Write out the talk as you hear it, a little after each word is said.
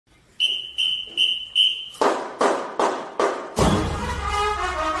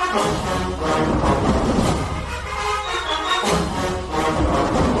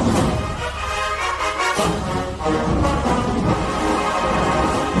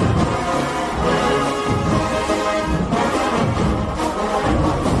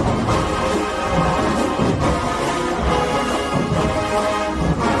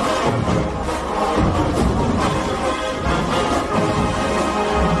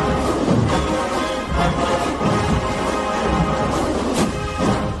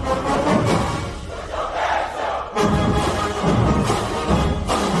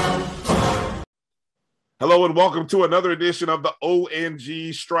Hello and welcome to another edition of the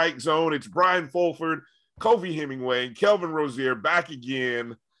ONG Strike Zone. It's Bryan Fulford, Kofi Hemingway, and Kelvin Rozier back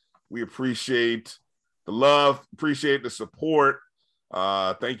again. We appreciate the love, appreciate the support.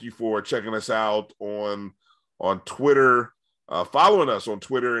 Thank you for checking us out on Twitter, following us on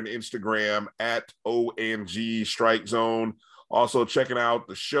Twitter and Instagram at ONG Strike Zone. Also checking out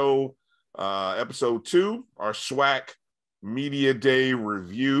the show, episode 2, our SWAC Media Day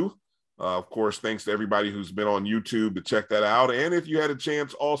review. Of course, thanks to everybody who's been on YouTube to check that out. And if you had a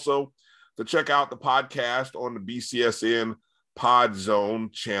chance also to check out the podcast on the BCSN Pod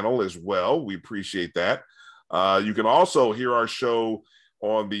Zone channel as well, we appreciate that. You can also hear our show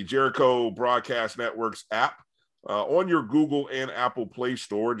on the Jericho Broadcast Networks app on your Google and Apple Play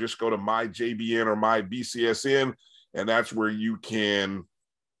Store. Just go to MyJBN or MyBCSN, and that's where you can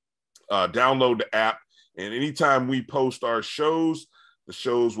download the app. And anytime we post our shows, the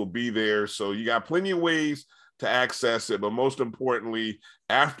shows will be there. So you got plenty of ways to access it. But most importantly,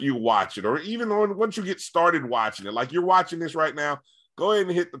 after you watch it, or even once you get started watching it, like you're watching this right now, go ahead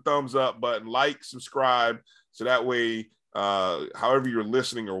and hit the thumbs up button, like, subscribe. So that way, however you're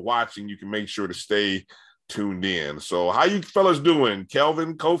listening or watching, you can make sure to stay tuned in. So how you fellas doing?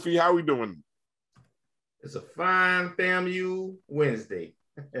 Kelvin, Kofi, how we doing? It's a fine FAMU Wednesday.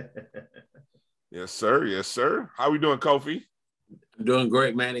 Yes, sir. Yes, sir. How we doing, Kofi? I'm doing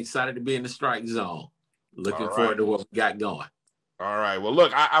great, man. Excited to be in the strike zone. Looking forward to what we got going. All right. Well,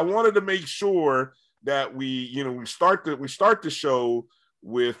 look, I wanted to make sure that we start the show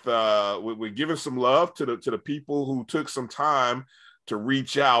with giving some love to the people who took some time to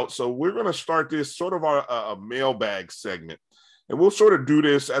reach out. So we're going to start this sort of a mailbag segment, and we'll sort of do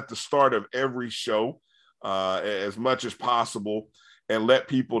this at the start of every show as much as possible and let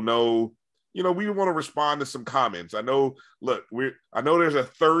people know. We want to respond to some comments. I know there's a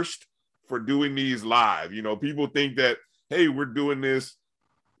thirst for doing these live. People think that, hey, we're doing this,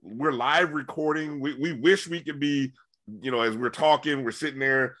 we're live recording. We wish we could be, as we're talking, we're sitting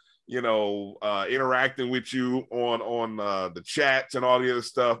there, interacting with you on the chats and all the other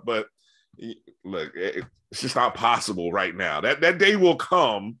stuff. But look, it's just not possible right now. That day will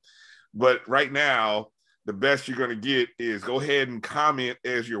come. But right now, the best you're going to get is go ahead and comment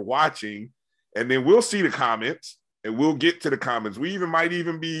as you're watching. And then we'll see the comments and we'll get to the comments. We might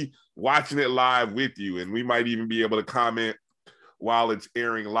even be watching it live with you, and we might even be able to comment while it's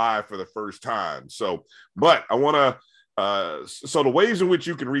airing live for the first time. So, but I want to, so the ways in which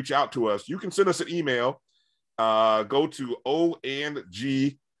you can reach out to us, you can send us an email, go to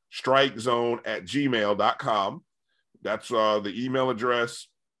ongstrikezone@gmail.com. That's the email address.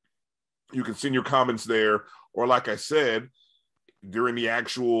 You can send your comments there, or like I said, during the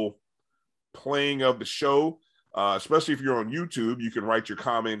actual playing of the show, especially if you're on YouTube, you can write your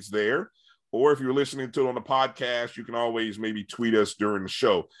comments there. Or if you're listening to it on the podcast, you can always maybe tweet us during the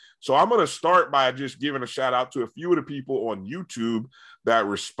show. So I'm going to start by just giving a shout out to a few of the people on YouTube that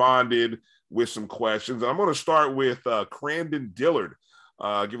responded with some questions. I'm going to start with Crandon Dillard.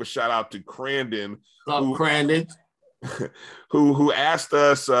 Give a shout out to Crandon. Crandon? who asked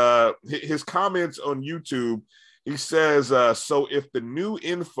us his comments on YouTube. He says, so if the new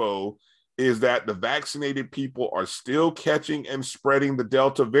info is that the vaccinated people are still catching and spreading the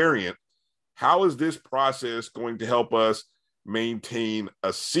Delta variant, how is this process going to help us maintain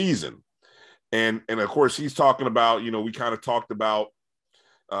a season? And of course, he's talking about, we kind of talked about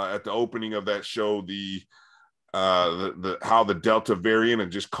at the opening of that show, the how the Delta variant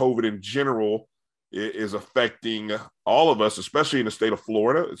and just COVID in general is affecting all of us, especially in the state of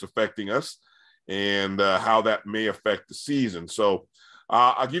Florida. It's affecting us, and how that may affect the season. So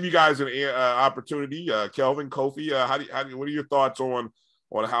I'll give you guys an opportunity. Kelvin, Kofi, what are your thoughts on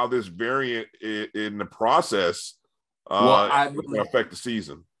how this variant in the process will affect the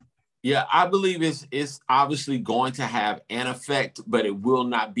season? Yeah, I believe it's obviously going to have an effect, but it will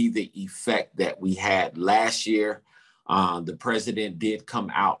not be the effect that we had last year. The president did come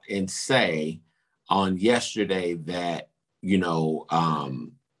out and say on yesterday that,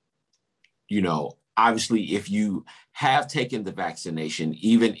 obviously, if you have taken the vaccination,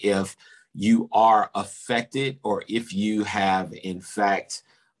 even if you are affected or if you have, in fact,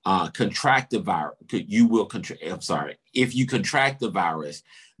 contract the virus, you will contract, I'm sorry, if you contract the virus,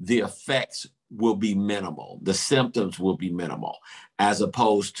 the effects will be minimal. The symptoms will be minimal, as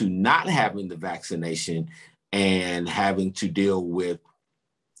opposed to not having the vaccination and having to deal with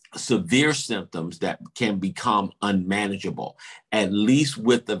severe symptoms that can become unmanageable. At least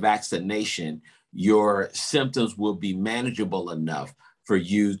with the vaccination, your symptoms will be manageable enough for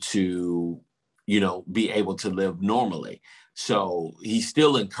you to, be able to live normally. So he's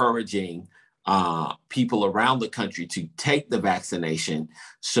still encouraging people around the country to take the vaccination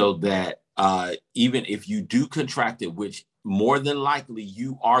so that even if you do contract it, which more than likely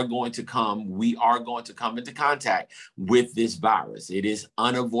we are going to come into contact with this virus. It is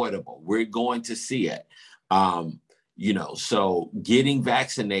unavoidable. We're going to see it. So getting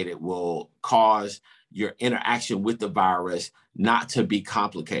vaccinated will cause your interaction with the virus not to be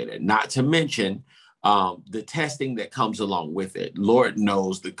complicated, not to mention the testing that comes along with it. Lord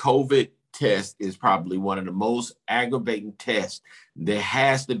knows the COVID test is probably one of the most aggravating tests that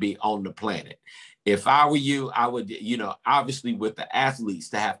has to be on the planet. If I were you, I would, obviously with the athletes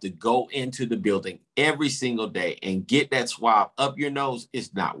to have to go into the building every single day and get that swab up your nose,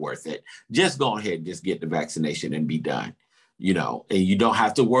 it's not worth it. Just go ahead and just get the vaccination and be done, and you don't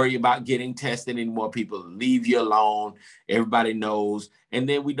have to worry about getting tested anymore. People leave you alone. Everybody knows. And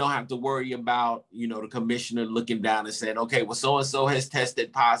then we don't have to worry about, the commissioner looking down and saying, okay, well, so-and-so has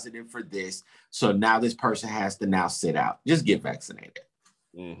tested positive for this. So now this person has to now sit out. Just get vaccinated.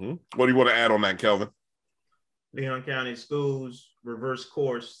 Mm-hmm. What do you want to add on that, Kelvin? Leon County Schools reverse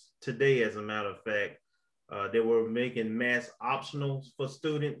course today, as a matter of fact. They were making mask optional for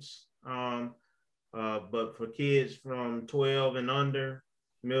students, but for kids from 12 and under,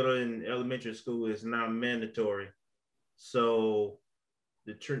 middle and elementary school is now mandatory. So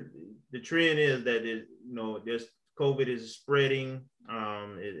the trend is that this COVID is spreading.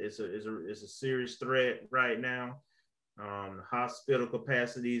 It's a serious threat right now. Hospital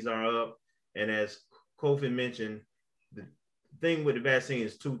capacities are up, and as Kofi mentioned, the thing with the vaccine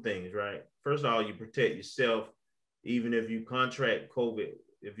is two things, right? First of all, you protect yourself, even if you contract COVID.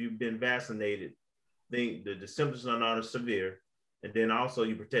 If you've been vaccinated, the symptoms are not as severe, and then also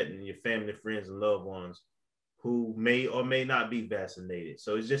you're protecting your family, friends, and loved ones who may or may not be vaccinated.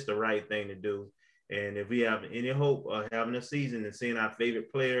 So it's just the right thing to do. And if we have any hope of having a season and seeing our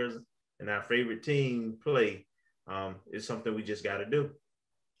favorite players and our favorite team play, it's something we just got to do.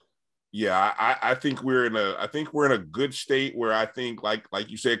 Yeah, I think we're in a good state where I think, like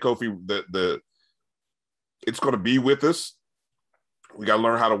you said, Kofi, it's going to be with us. We got to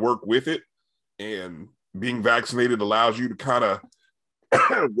learn how to work with it, and being vaccinated allows you to kind of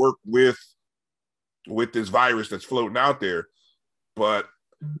work with this virus that's floating out there. But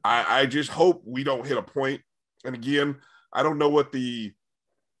I just hope we don't hit a point. And again, I don't know what the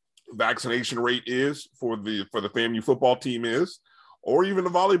vaccination rate is for the FAMU football team is, or even the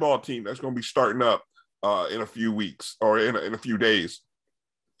volleyball team that's going to be starting up in a few weeks or in a few days.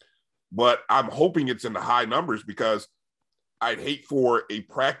 But I'm hoping it's in the high numbers, because I'd hate for a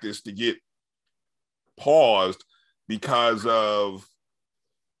practice to get paused because of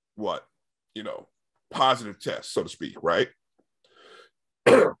positive tests, so to speak, right?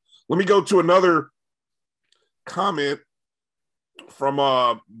 Let me go to another comment from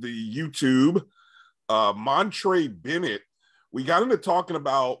the YouTube. Montre Bennett, we got into talking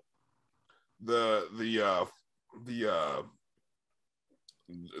about the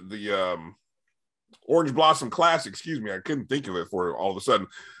Orange Blossom Classic. Excuse me, I couldn't think of it for all of a sudden,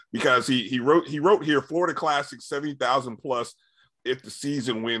 because he wrote here Florida Classic 70,000 plus if the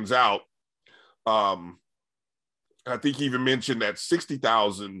season wins out. I think he even mentioned that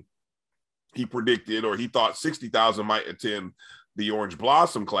 60,000 he predicted, or he thought 60,000 might attend the Orange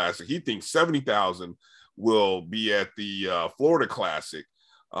Blossom Classic. He thinks 70,000 will be at the Florida Classic.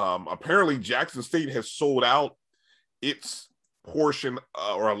 Apparently, Jackson State has sold out its portion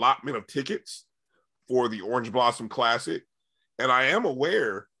or allotment of tickets for the Orange Blossom Classic. And I am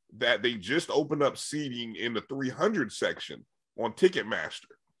aware that they just opened up seating in the 300 section on Ticketmaster.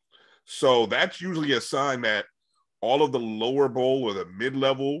 So that's usually a sign that all of the lower bowl or the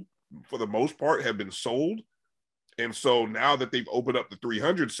mid-level, for the most part, have been sold. And so now that they've opened up the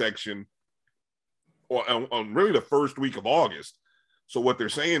 300 section on really the first week of August. So what they're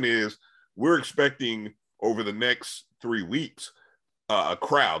saying is we're expecting over the next 3 weeks a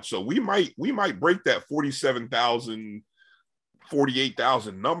crowd. So we might break that 47,000,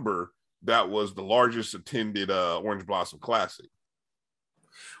 48,000 number that was the largest attended Orange Blossom Classic.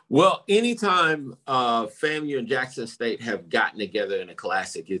 Well, anytime FAMU and Jackson State have gotten together in a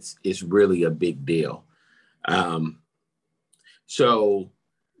classic, it's really a big deal. So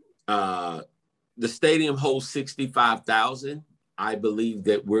the stadium holds 65,000. I believe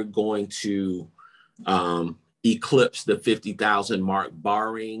that we're going to eclipse the 50,000 mark,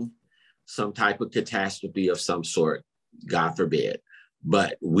 barring some type of catastrophe of some sort, God forbid.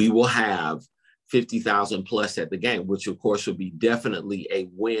 But we will have 50,000 plus at the game, which of course will be definitely a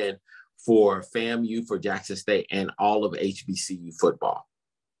win for FAMU, for Jackson State, and all of HBCU football.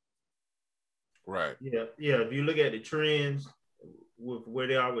 Right. Yeah. If you look at the trends with where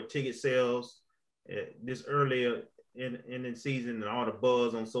they are with ticket sales this earlier in the season and all the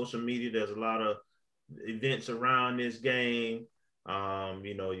buzz on social media, there's a lot of events around this game.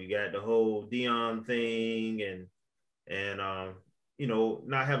 You got the whole Dion thing and not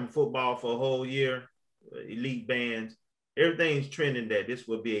having football for a whole year, elite bands, everything's trending that this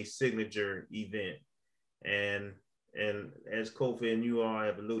will be a signature event. And as Kofi and you all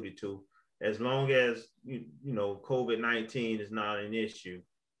have alluded to, as long as, COVID-19 is not an issue,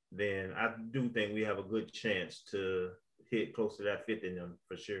 then I do think we have a good chance to hit close to that 50 number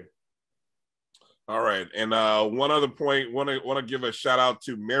for sure. All right. And one other point, want to give a shout out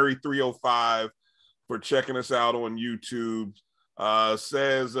to Mary 305 for checking us out on YouTube.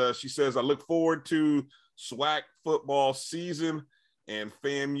 She says, I look forward to SWAC football season, and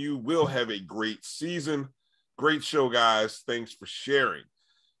FAMU will have a great season. Great show, guys. Thanks for sharing.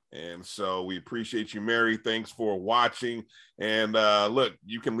 And so we appreciate you, Mary. Thanks for watching. And look,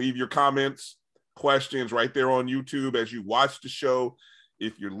 you can leave your comments, questions right there on YouTube as you watch the show.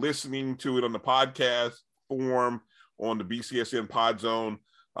 If you're listening to it on the podcast form on the BCSN Pod Zone,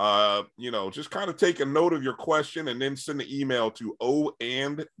 just kind of take a note of your question and then send the email to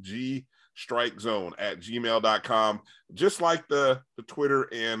ONGStrikeZone@gmail.com, just like the Twitter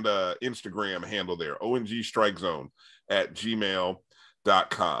and Instagram handle there,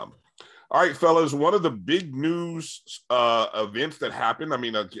 ONGStrikeZone@gmail.com. All right, fellas, one of the big news events that happened,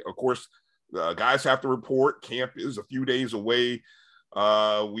 of course, guys have to report. Camp is a few days away.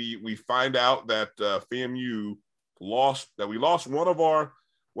 We find out that FAMU lost one of our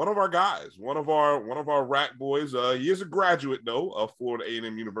guys, one of our rack boys. He is a graduate though of Florida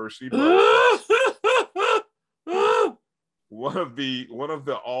A&M University, but one of the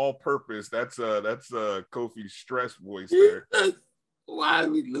all-purpose. That's Kofi's stress voice there. Why are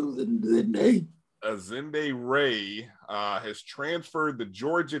we losing Zende? Zende Ray has transferred to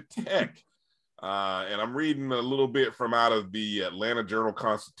Georgia Tech. And I'm reading a little bit from out of the Atlanta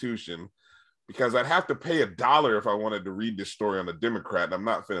Journal-Constitution, because I'd have to pay $1 if I wanted to read this story on the Democrat, and I'm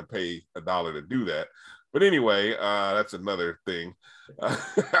not going to pay $1 to do that. But anyway, that's another thing.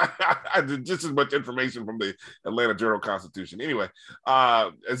 Just as much information from the Atlanta Journal-Constitution. Anyway,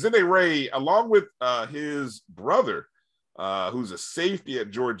 Zende Ray, along with his brother, who's a safety at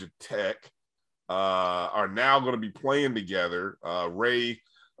Georgia Tech, are now going to be playing together. Ray,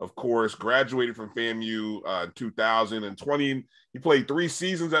 of course, graduated from FAMU in 2020. He played 3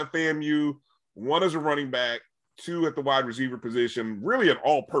 seasons at FAMU, 1 as a running back, 2 at the wide receiver position. Really an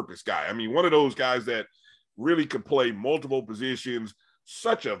all-purpose guy. One of those guys that really could play multiple positions.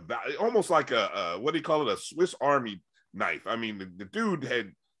 Almost like a what do you call it? A Swiss Army knife. The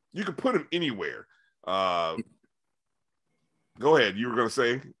dude you could put him anywhere. Go ahead. You were going to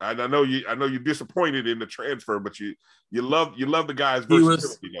say. I know you're disappointed in the transfer, but you love the guy's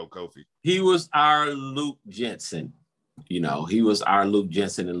versatility, Kofi. He was our Luke Jensen. He was our Luke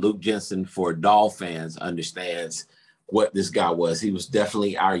Jensen, and Luke Jensen, for Doll fans, understands what this guy was. He was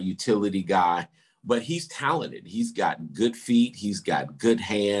definitely our utility guy, but he's talented. He's got good feet. He's got good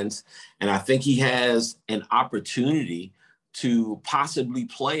hands, and I think he has an opportunity to possibly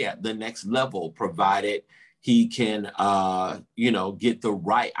play at the next level, provided he can, get the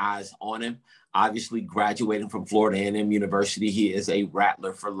right eyes on him. Obviously, graduating from Florida A&M University, he is a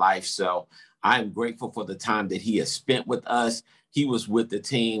Rattler for life. So I am grateful for the time that he has spent with us. He was with the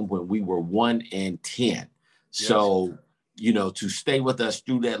team when we were 1-10. Yes. So, to stay with us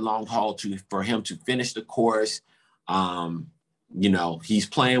through that long haul, for him to finish the course, he's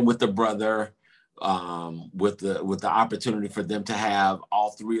playing with the brother, with the opportunity for them to have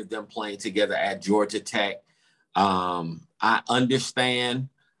all 3 of them playing together at Georgia Tech. I understand.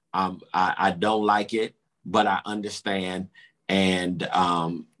 I don't like it, but I understand. And,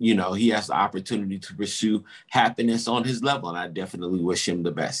 he has the opportunity to pursue happiness on his level, and I definitely wish him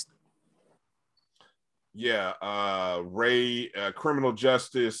the best. Yeah, Ray, criminal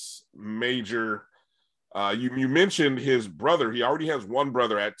justice major. You mentioned his brother. He already has 1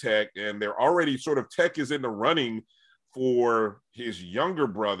 brother at Tech, and they're already Tech is in the running for his younger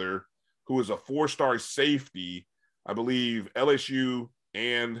brother, who is a 4-star safety. I believe LSU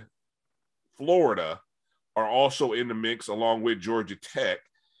and Florida are also in the mix along with Georgia Tech.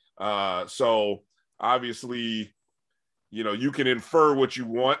 So obviously, you know, you can infer what you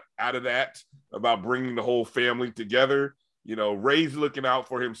want out of that about bringing the whole family together. You know, Ray's looking out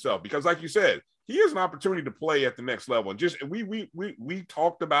for himself because, like you said, he has an opportunity to play at the next level. And just we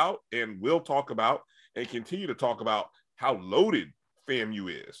talked about and will talk about and continue to talk about how loaded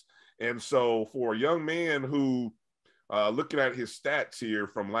FAMU is. And so for a young man who, looking at his stats here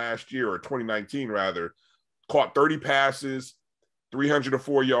from last year, or 2019 rather, caught 30 passes,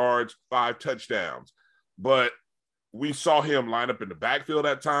 304 yards, 5 touchdowns. But we saw him line up in the backfield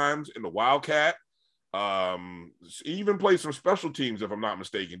at times in the Wildcat. He even played some special teams, if I'm not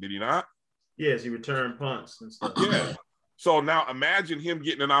mistaken, did he not? Yes, he returned punts and stuff. Yeah. So now imagine him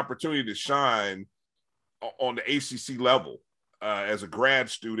getting an opportunity to shine on the ACC level as a grad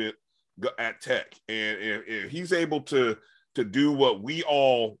student at Tech. And he's able to do what we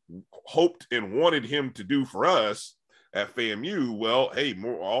all hoped and wanted him to do for us at FAMU, well, hey,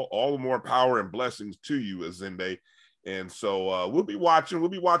 all the more power and blessings to you, Azende. And so we'll be watching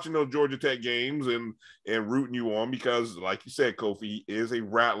those Georgia Tech games and rooting you on because, like you said, Kofi is a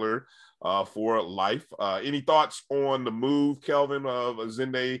Rattler for life. Any thoughts on the move, Kelvin, of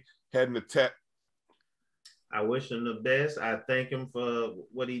Azende heading to Tech? I wish him the best. I thank him for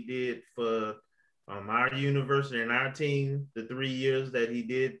what he did for our university and our team, the 3 years that he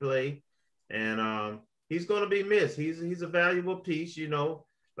did play. And he's going to be missed. He's a valuable piece, you know.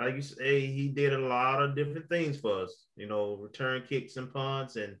 Like you say, he did a lot of different things for us, you know, return kicks and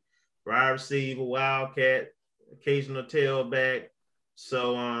punts and wide receiver, wildcat, occasional tailback.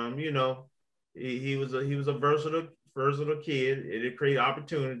 So, you know, he was a versatile kid. It created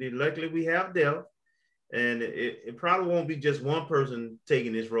opportunity. Luckily, we have depth, and it probably won't be just one person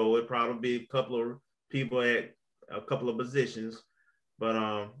taking this role. It probably be a couple of people at a couple of positions.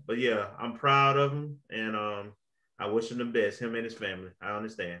 But yeah, I'm proud of him, and I wish him the best, him and his family. I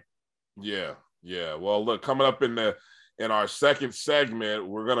understand. Yeah. Well, look, coming up in our second segment,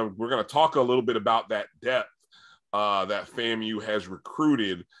 we're gonna talk a little bit about that depth that FAMU has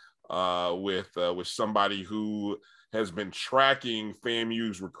recruited with somebody who has been tracking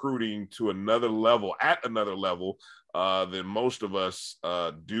FAMU's recruiting to another level than most of us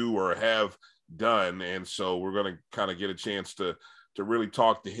do or have done. And so we're gonna kind of get a chance to really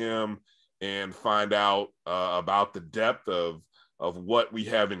talk to him and find out about the depth of what we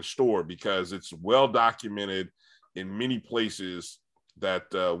have in store, because it's well documented in many places that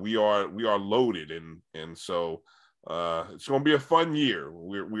we are loaded, and so it's going to be a fun year.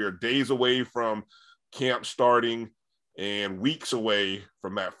 We are days away from camp starting and weeks away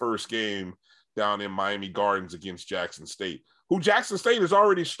from that first game down in Miami Gardens against Jackson State, who Jackson State has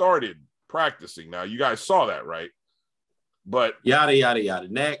already started practicing. Now, you guys saw that, right? But yada yada yada.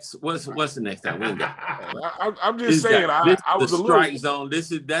 Next, what's the next time? I'm just saying. I was the a strike little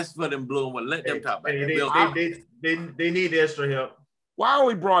zone. That's for them blue one. Let them talk about it. They need extra help. Well, I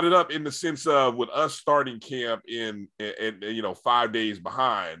only brought it up in the sense of with us starting camp in 5 days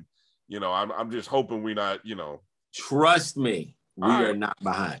behind. You know, I'm just hoping we're not. You know, trust me, we are not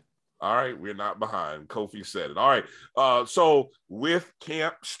behind. All right, we're not behind. Kofi said it. All right. So with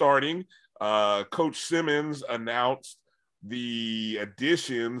camp starting, Coach Simmons announced the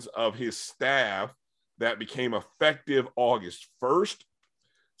additions of his staff that became effective August 1st.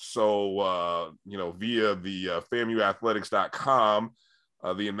 So, via the FAMUathletics.com,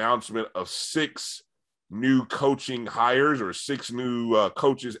 the announcement of 6 new coaching hires or 6 new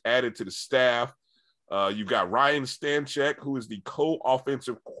coaches added to the staff. You've got Ryan Stanchek, who is the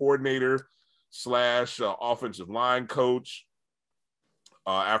co-offensive coordinator / offensive line coach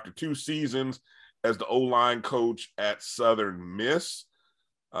after 2 seasons as the O-line coach at Southern Miss.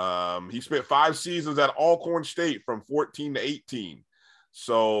 He spent 5 seasons at Alcorn State from 14 to 18.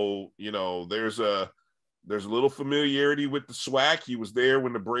 So, you know, there's a little familiarity with the SWAC. He was there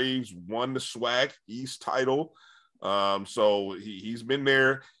when the Braves won the SWAC East title. So he's been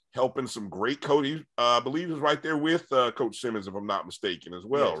there helping some great coaches. I believe he was right there with Coach Simmons, if I'm not mistaken, as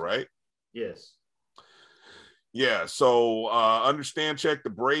well, yes. Right? Yes. Yeah, so understand, check the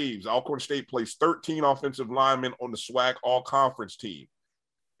Braves. Alcorn State plays 13 offensive linemen on the SWAC all-conference team.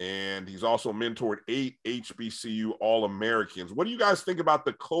 And he's also mentored 8 HBCU All-Americans. What do you guys think about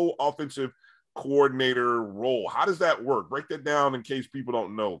the co-offensive coordinator role? How does that work? Break that down in case people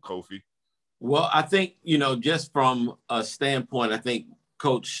don't know, Kofi. Well, I think, just from a standpoint, I think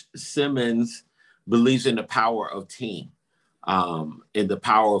Coach Simmons believes in the power of team, in the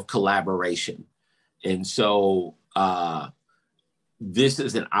power of collaboration. And so this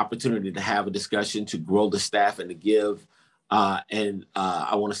is an opportunity to have a discussion, to grow the staff, and to give, I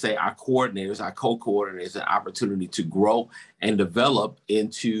want to say our coordinators, our co-coordinators, an opportunity to grow and develop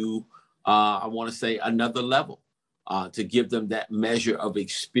into, I want to say, another level, to give them that measure of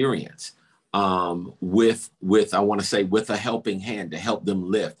experience, with I want to say, with a helping hand to help them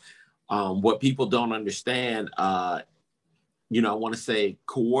lift. What people don't understand, I want to say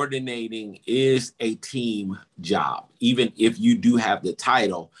coordinating is a team job. Even if you do have the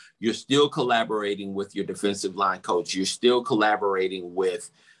title, you're still collaborating with your defensive line coach. You're still collaborating with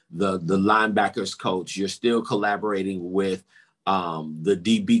the linebackers coach. You're still collaborating with the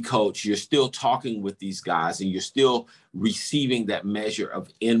DB coach. You're still talking with these guys, and you're still receiving that measure of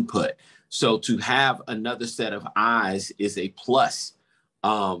input. So to have another set of eyes is a plus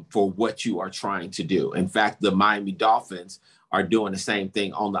for what you are trying to do. In fact, the Miami Dolphins are doing the same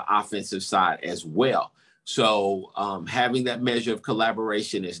thing on the offensive side as well. So having that measure of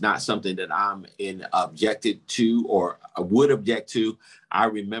collaboration is not something that I'm objected to or would object to. I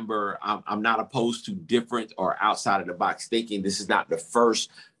remember I'm not opposed to different or outside of the box thinking. This is not the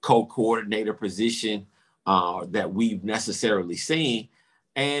first co-coordinator position that we've necessarily seen.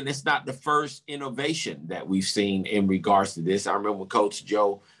 And it's not the first innovation that we've seen in regards to this. I remember when Coach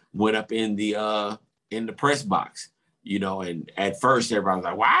Joe went up in the press box, and at first everybody was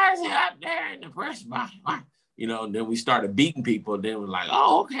like, why is he up there in the press box? Why? And then we started beating people. And then we're like,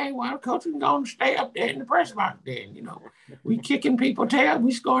 oh, okay, well, Coach is going to stay up there in the press box then. We kicking people tail.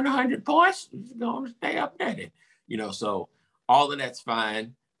 We scoring 100 points. He's going to stay up there then. So all of that's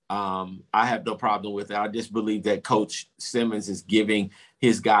fine. I have no problem with it. I just believe that Coach Simmons is giving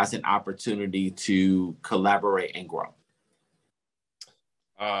his guys an opportunity to collaborate and grow.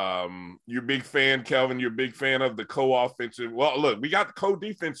 You're a big fan, Kelvin. You're a big fan of the co-offensive. Well, look, we got the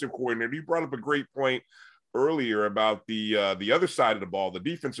co-defensive coordinator. You brought up a great point earlier about the other side of the ball, the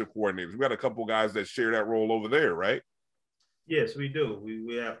defensive coordinators. We got a couple guys that share that role over there, right? Yes, we do.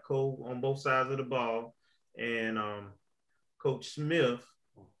 We have co on both sides of the ball, and Coach Smith,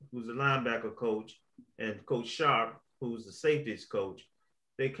 who's the linebacker coach, and Coach Sharp, who's the safeties coach.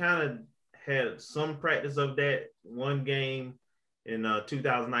 They kind of had some practice of that one game in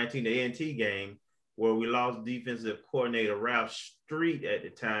 2019, the A&T game, where we lost defensive coordinator Ralph Street at the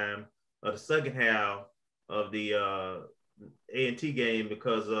time of the second half of the A&T game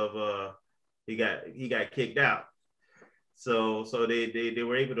because of he got kicked out. So they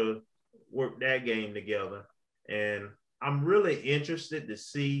were able to work that game together, and I'm really interested to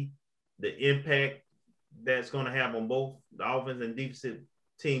see the impact that's going to have on both the offense and defensive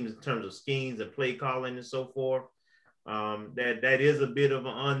teams in terms of schemes and play calling and so forth. That is a bit of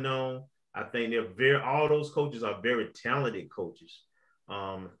an unknown. I think all those coaches are very talented coaches.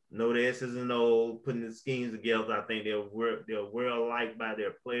 No the S's and O's, putting the schemes together. I think they're well liked by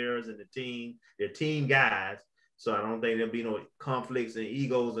their players and the team, their team guys. So I don't think there'll be no conflicts and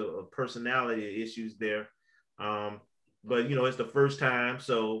egos or personality issues there. But it's the first time,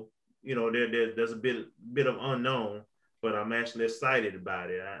 so there's a bit of unknown. But I'm actually excited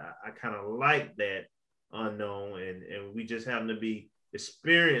about it. I kind of like that unknown, and we just happen to be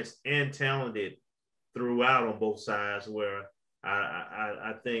experienced and talented throughout on both sides, where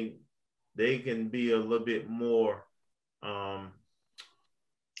I think they can be a little bit more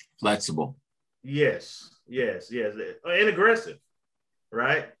flexible. Yes, and aggressive,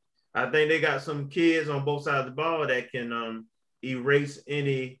 right? I think they got some kids on both sides of the ball that can erase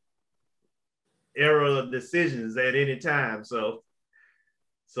any error of decisions at any time. So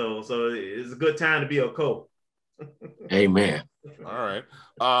it's a good time to be a coach. Amen. All right.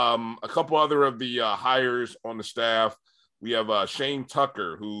 A couple other of the hires on the staff. We have Shane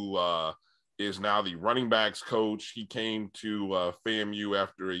Tucker, who is now the running backs coach. He came to FAMU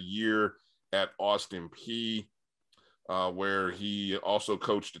after a year at Austin P, where he also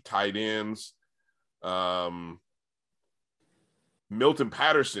coached the tight ends. Milton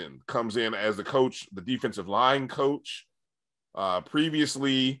Patterson comes in as the defensive line coach.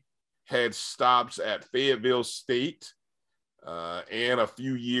 Previously had stops at Fayetteville State and a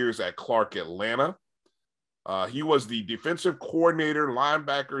few years at Clark Atlanta. He was the defensive coordinator,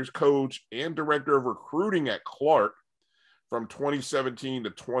 linebackers coach, and director of recruiting at Clark from 2017 to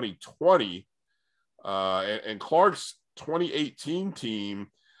 2020. And Clark's 2018 team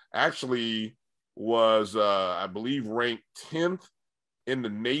actually was, I believe, ranked 10th in the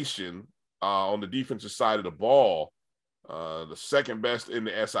nation on the defensive side of the ball, the second best in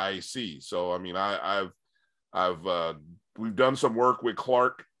the SIAC. So, I mean, we've done some work with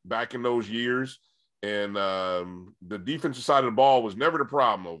Clark back in those years, and the defensive side of the ball was never the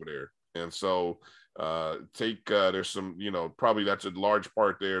problem over there. And so There's some, probably that's a large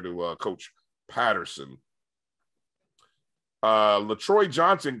part there to Coach Patterson. LaTroy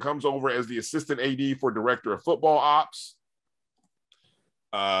Johnson comes over as the assistant AD for director of football ops.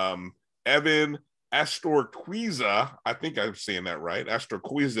 Evan Astorquiza, I think I'm saying that right.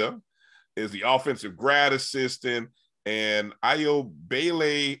 Astorquiza is the offensive grad assistant, and Ayo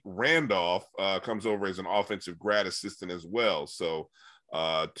Bailey Randolph comes over as an offensive grad assistant as well. So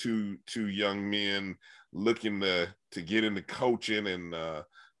two young men looking to get into coaching, and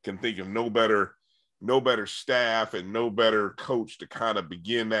can think of no better staff and no better coach to kind of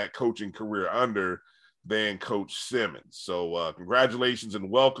begin that coaching career under than Coach Simmons. So congratulations and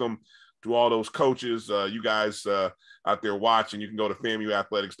welcome to all those coaches. You guys out there watching, you can go to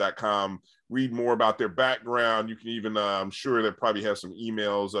FAMUathletics.com, read more about their background. You can even, I'm sure they probably have some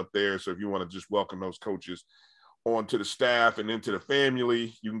emails up there. So if you want to just welcome those coaches onto the staff and into the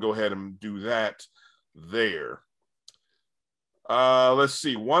family, you can go ahead and do that there. Let's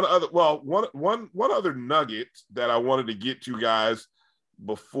see. One other nugget that I wanted to get to, guys,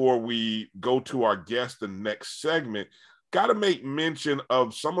 before we go to our guest, the next segment. Got to make mention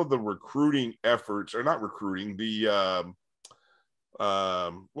of some of the recruiting efforts, or not recruiting, the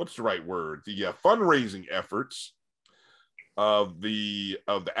what's the right word? The fundraising efforts of the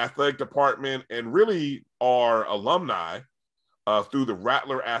athletic department, and really our alumni through the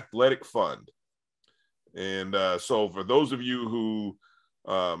Rattler Athletic Fund. And so for those of you who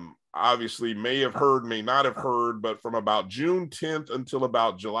obviously may have heard, may not have heard, but from about June 10th until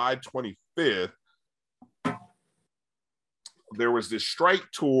about July 25th, there was this strike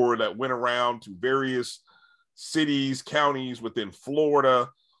tour that went around to various cities, counties within Florida,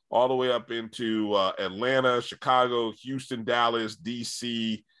 all the way up into Atlanta, Chicago, Houston, Dallas,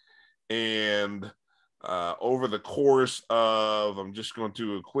 DC. And over the course of, I'm just going to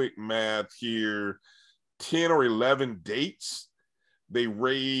do a quick math here, 10 or 11 dates, they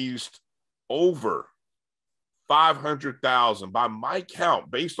raised over $500,000 by my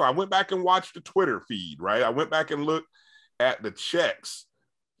count. I went back and watched the Twitter feed, right? I went back and looked at the checks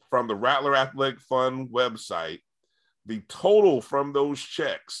from the Rattler Athletic Fund website. The total from those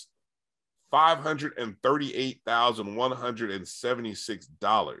checks,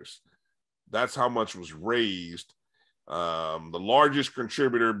 $538,176. That's how much was raised. The largest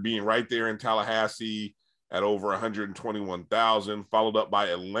contributor being right there in Tallahassee at over 121,000, followed up by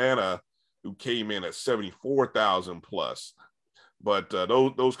Atlanta, who came in at 74,000 plus. But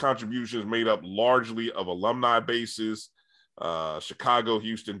those contributions made up largely of alumni bases. Chicago,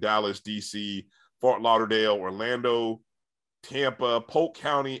 Houston, Dallas, DC, Fort Lauderdale, Orlando, Tampa, Polk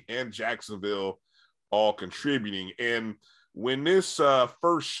County, and Jacksonville all contributing. And when this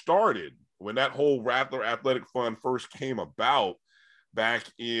first started, when that whole Rattler Athletic Fund first came about back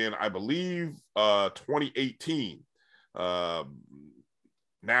in, I believe, 2018,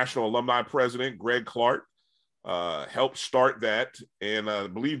 National Alumni President Greg Clark helped start that, and I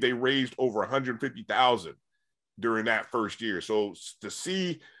believe they raised over $150,000 during that first year. So to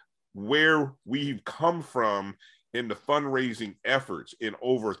see where we've come from in the fundraising efforts in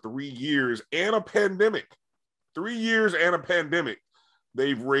over 3 years and a pandemic,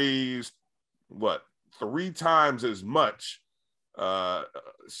 they've raised what, 3 times as much.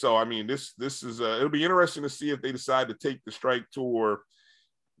 So I mean, this is it'll be interesting to see if they decide to take the strike tour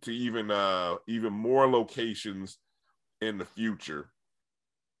to even more locations in the future.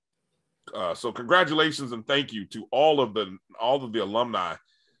 So congratulations and thank you to all of the alumni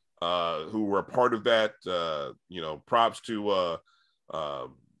who were a part of that. Props to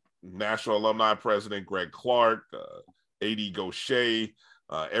National Alumni President Greg Clark, AD Gaucher,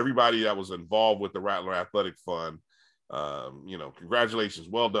 everybody that was involved with the Rattler Athletic Fund. Congratulations,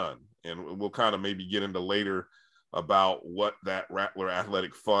 well done. And we'll kind of maybe get into later about what that Rattler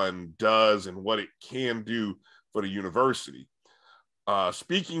Athletic Fund does and what it can do for the university.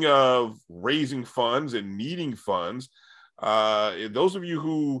 Speaking of raising funds and needing funds, those of you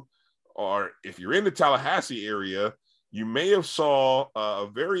who are, if you're in the Tallahassee area, you may have saw a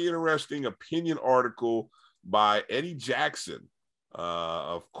very interesting opinion article by Eddie Jackson.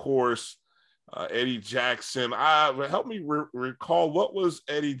 Of course, Eddie Jackson, help me recall, what was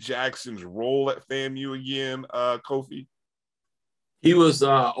Eddie Jackson's role at FAMU again, Kofi? He was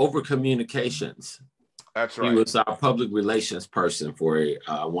over communications. That's right. He was our public relations person for,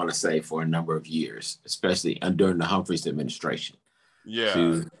 I want to say, for a number of years, especially during the Humphreys administration.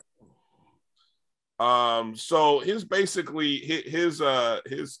 Yeah. So his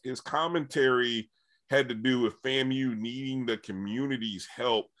commentary had to do with FAMU needing the community's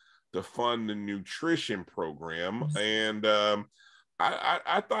help to fund the nutrition program. And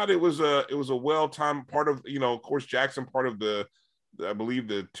I thought it was a well-timed part of, of course, Jackson, part of I believe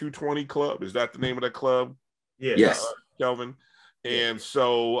the 220 club. Is that the name of that club? Yes. Kelvin. Yeah. And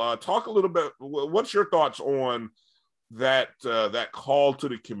so talk a little bit, what's your thoughts on that call to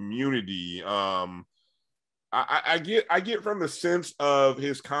the community? I get from the sense of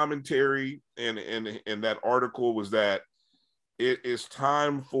his commentary and that article was that it is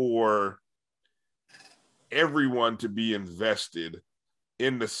time for everyone to be invested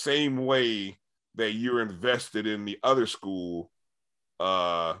in the same way that you're invested in the other school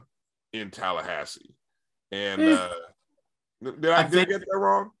in Tallahassee. And did I get that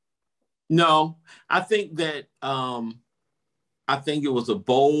wrong? No, I think that I think it was a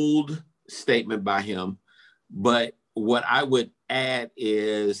bold statement by him. But what I would add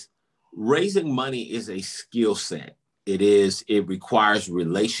is raising money is a skill set. It requires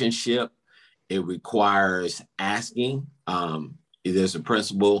relationship. It requires asking. There's a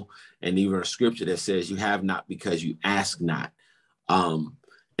principle and even a scripture that says you have not because you ask not. And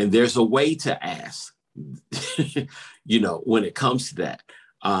there's a way to ask, when it comes to that.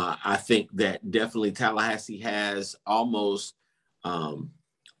 I think that definitely Tallahassee has we're almost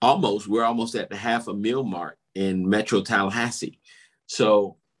at the $500,000 mark in Metro Tallahassee.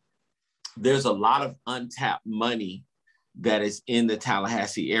 So there's a lot of untapped money that is in the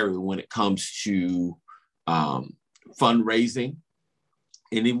Tallahassee area when it comes to fundraising.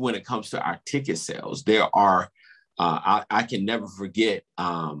 And even when it comes to our ticket sales, there are, I can never forget,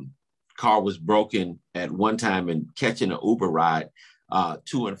 car was broken at one time and catching an Uber ride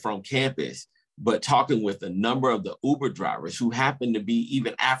to and from campus, but talking with a number of the Uber drivers who happened to be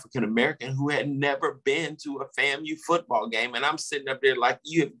even African-American who had never been to a FAMU football game. And I'm sitting up there like,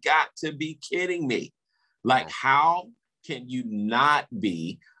 you have got to be kidding me. Like, how can you not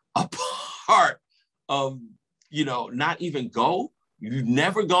be a part of, not even go? You've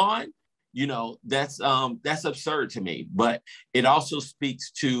never gone? That's absurd to me. But it also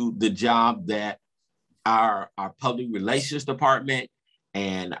speaks to the job that our public relations department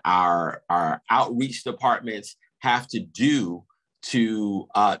and our outreach departments have to do to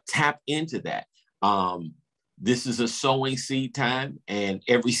tap into that. This is a sowing seed time, and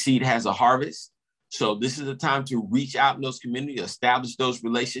every seed has a harvest. So this is a time to reach out in those communities, establish those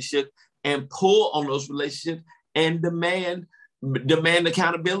relationships, and pull on those relationships and demand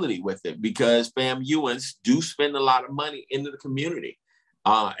accountability with it, because FAMUans do spend a lot of money into the community,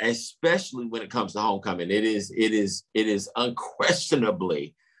 especially when it comes to homecoming. It is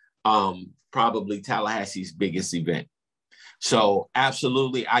unquestionably probably Tallahassee's biggest event. So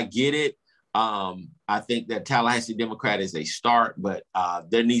absolutely, I get it. I think that Tallahassee Democrat is a start, but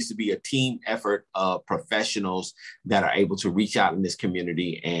there needs to be a team effort of professionals that are able to reach out in this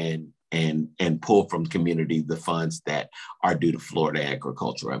community and pull from the community the funds that are due to Florida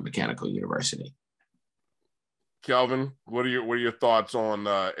Agricultural and Mechanical University. Kelvin, what are your thoughts on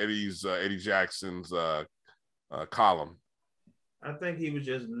Eddie Jackson's column? I think he was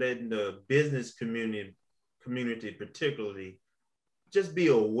just letting the business community particularly just be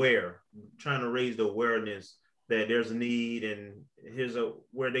aware, trying to raise the awareness that there's a need and here's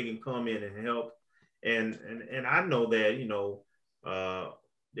where they can come in and help. And I know that,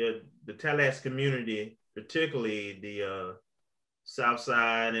 the Tallahassee community, particularly the South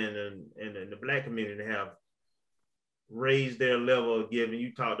Side and the Black community, have raised their level of giving.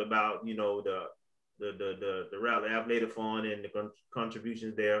 You talked about, the Rattler Athletic Fund and the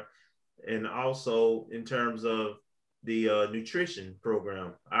contributions there, and also in terms of the nutrition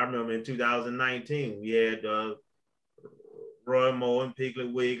program. I remember in 2019 we had Roy Moore and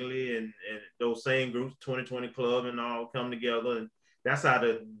Piggly Wiggly and those same groups, 2020 Club, and all come together, and that's how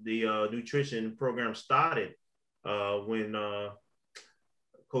the nutrition program started when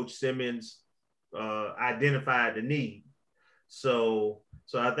Coach Simmons identified the need. So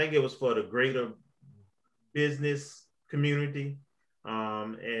I think it was for the greater business community,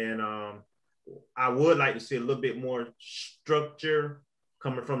 and I would like to see a little bit more structure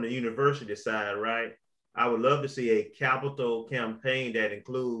coming from the university side, right? I would love to see a capital campaign that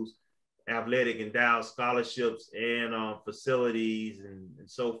includes athletic endowed scholarships and facilities and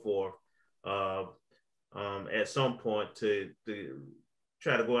so forth at some point to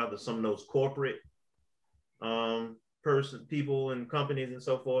try to go after some of those corporate people and companies and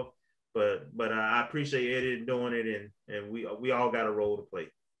so forth. But I appreciate Eddie doing it, and we all got a role to play.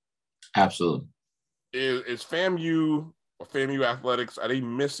 Absolutely. Is FAMU or FAMU Athletics, are they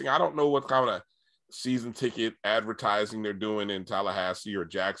missing? I don't know what kind of season ticket advertising they're doing in Tallahassee or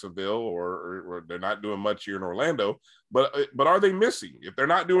Jacksonville, or they're not doing much here in Orlando, but are they missing? If they're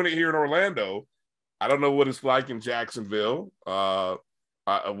not doing it here in Orlando, I don't know what it's like in Jacksonville.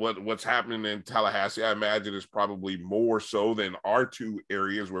 What's happening in Tallahassee, I imagine, is probably more so than our two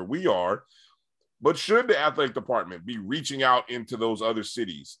areas where we are. But should the athletic department be reaching out into those other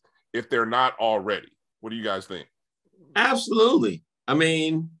cities if they're not already? What do you guys think? Absolutely. I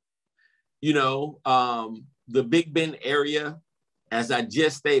mean, the Big Bend area, as I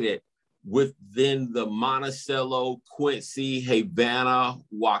just stated, within the Monticello, Quincy, Havana,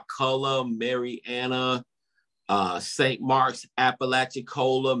 Wakulla, Marianna, St. Mark's,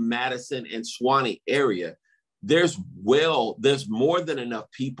 Apalachicola, Madison, and Suwannee area, there's more than enough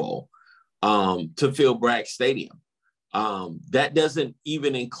people to fill Bragg Stadium. That doesn't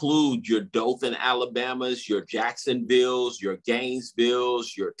even include your Dothan, Alabamas, your Jacksonvilles, your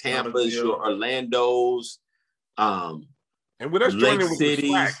Gainesvilles, your Tampas, your Orlandos, and with us joining with the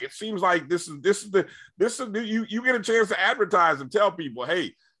Slack, it seems like this is you get a chance to advertise and tell people,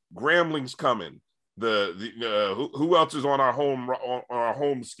 hey, Grambling's coming. Who else is on our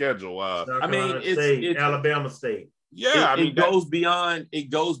home schedule? It's Alabama State. Yeah, it goes beyond. It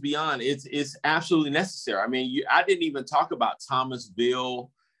goes beyond. It's absolutely necessary. I mean, I didn't even talk about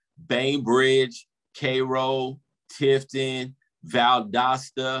Thomasville, Bainbridge, Cairo, Tifton,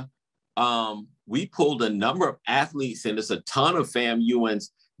 Valdosta. We pulled a number of athletes, and there's a ton of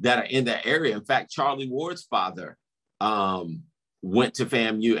FAMUans that are in that area. In fact, Charlie Ward's father went to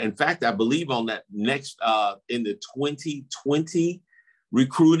FAMU. In fact, I believe on that next in the 2020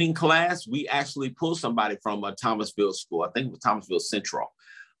 recruiting class, we actually pulled somebody from a Thomasville school. I think it was Thomasville Central,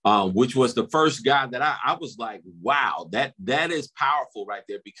 which was the first guy that I was like, wow, that is powerful right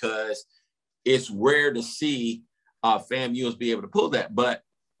there, because it's rare to see FAMUs be able to pull that. But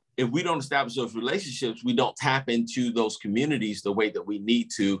if we don't establish those relationships, we don't tap into those communities the way that we need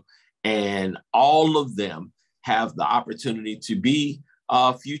to. And all of them have the opportunity to be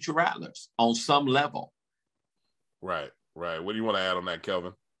future Rattlers on some level. Right. What do you want to add on that,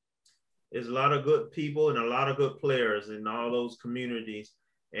 Kelvin? There's a lot of good people and a lot of good players in all those communities.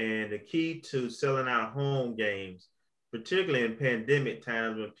 And the key to selling out home games, particularly in pandemic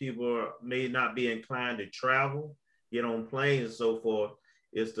times when people may not be inclined to travel, get on planes and so forth,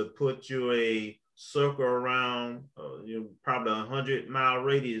 is to put you a circle around probably 100-mile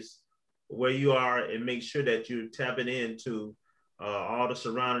radius where you are, and make sure that you're tapping into all the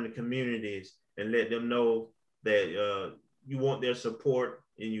surrounding communities and let them know that you want their support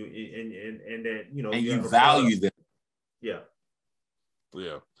and that you value them. Yeah.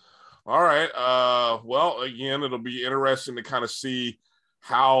 All right. Well, again, it'll be interesting to kind of see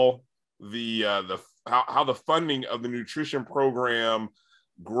how how the funding of the nutrition program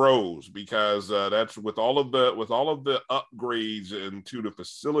grows, because that's with all of the upgrades into the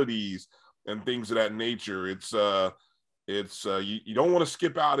facilities and things of that nature. It's you don't want to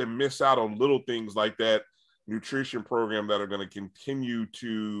skip out and miss out on little things like that nutrition program that are going to continue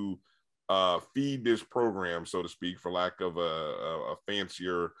to feed this program, so to speak, for lack of a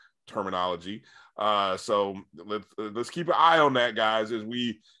fancier terminology. So let's keep an eye on that, guys, as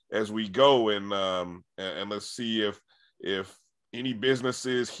we go, and let's see if any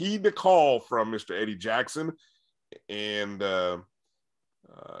businesses heed the call from Mr. Eddie Jackson and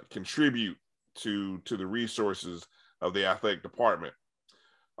contribute to the resources of the athletic department.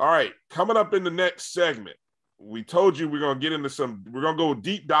 All right, coming up in the next segment, we told you we're going to go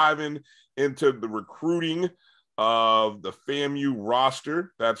deep diving into the recruiting of the FAMU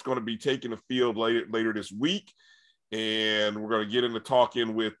roster that's going to be taking the field later this week. And we're going to get into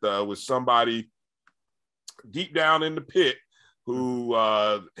talking with somebody deep down in the pit who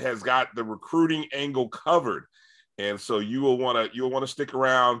has got the recruiting angle covered. And so you'll want to stick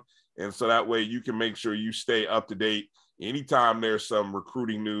around, and so that way you can make sure you stay up to date anytime there's some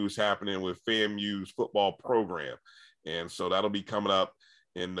recruiting news happening with FAMU's football program. And so that'll be coming up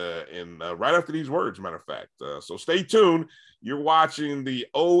in right after these words, matter of fact. So stay tuned. You're watching the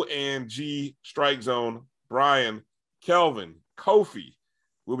O&G Strike Zone. Bryan, Kelvin, Kofi.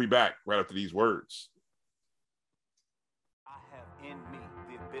 We'll be back right after these words.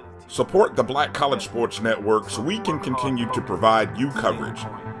 Support the Black College Sports Network so we can continue to provide you coverage.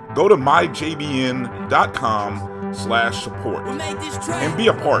 Go to myjbn.com/support and be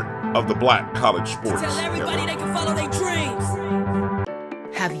a part of the Black College Sports Network. They can follow their dreams.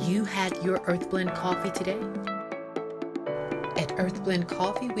 Have you had your Earthblend coffee today? At Earthblend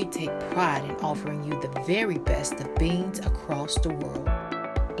Coffee, we take pride in offering you the very best of beans across the world,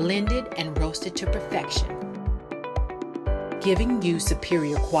 blended and roasted to perfection, giving you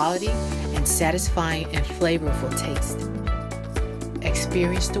superior quality and satisfying and flavorful taste.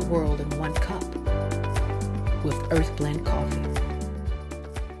 Experience the world in one cup with Earthblend Coffee.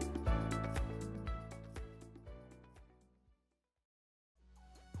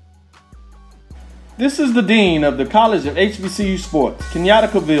 This is the Dean of the College of HBCU Sports, Kenyatta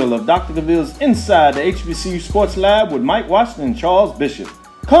Cavill of Dr. Cavill's Inside the HBCU Sports Lab with Mike Washington and Charles Bishop.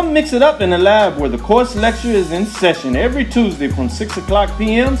 Come mix it up in the lab where the course lecture is in session every Tuesday from 6 o'clock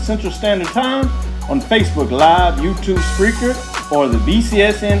p.m. Central Standard Time on Facebook Live, YouTube Spreaker, or the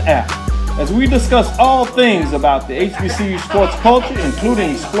BCSN app, as we discuss all things about the HBCU sports culture,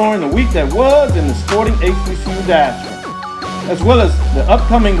 including exploring the week that was in the sporting HBCU diaspora, as well as the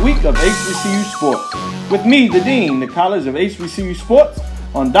upcoming week of HBCU sports. With me, the Dean, the College of HBCU Sports,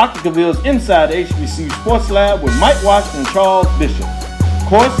 on Dr. Cavill's Inside the HBCU Sports Lab with Mike Washington and Charles Bishop.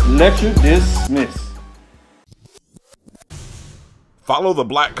 Course lecture dismissed. Follow the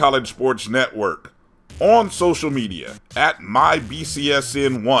Black College Sports Network on social media at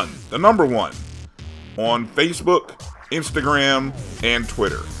MyBCSN1, the number 1, on Facebook, Instagram, and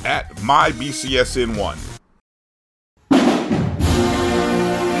Twitter at MyBCSN1.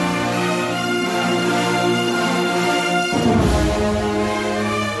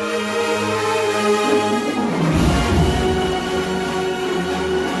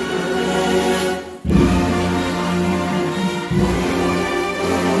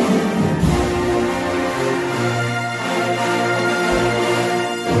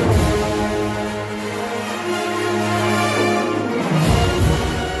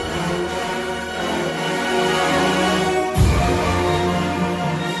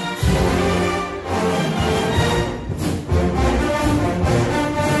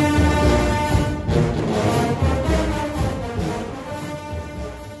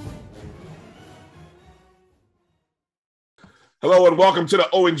 Hello and welcome to the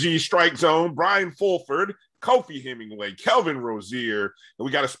O&G Strike Zone. Bryan Fulford, Kofi Hemingway, Kelvin Rozier, and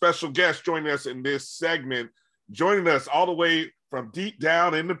we got a special guest joining us in this segment, joining us all the way from deep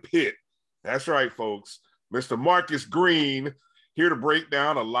down in the pit. That's right, folks. Mr. Marcus Green, here to break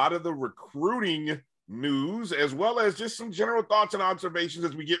down a lot of the recruiting news, as well as just some general thoughts and observations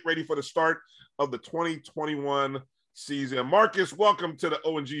as we get ready for the start of the 2021 season. Marcus, welcome to the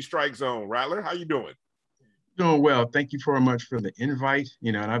O&G Strike Zone. Rattler, how you doing? Doing well. Thank you very much for the invite.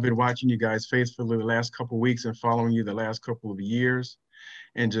 And I've been watching you guys faithfully the last couple of weeks and following you the last couple of years,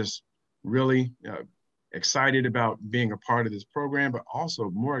 and just really excited about being a part of this program, but also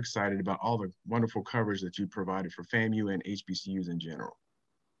more excited about all the wonderful coverage that you provided for FAMU and HBCUs in general.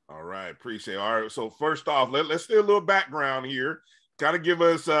 All right, appreciate it. All right, so first off, let's do a little background here. Kind of give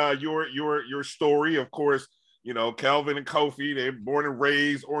us your story. Of course, Kelvin and Kofi, they're born and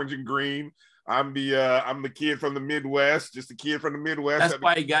raised Orange and Green. I'm the kid from the Midwest, just a kid from the Midwest. That's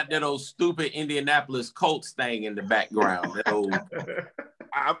why he got that old stupid Indianapolis Colts thing in the background. That old...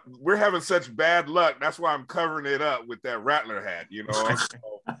 we're having such bad luck. That's why I'm covering it up with that Rattler hat.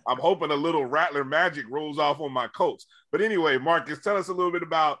 I'm hoping a little Rattler magic rolls off on my Colts. But anyway, Marcus, tell us a little bit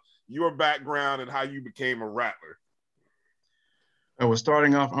about your background and how you became a Rattler. Well,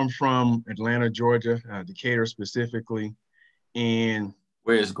 starting off, I'm from Atlanta, Georgia, Decatur specifically. And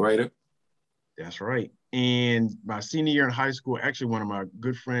where's Greater? That's right. And my senior year in high school, actually one of my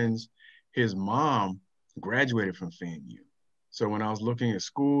good friends, his mom graduated from FAMU. So when I was looking at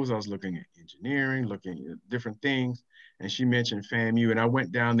schools, I was looking at engineering, looking at different things, and she mentioned FAMU. And I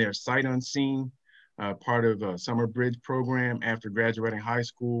went down there sight unseen, part of a summer bridge program after graduating high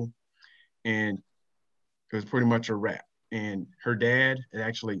school. And it was pretty much a wrap. And her dad, it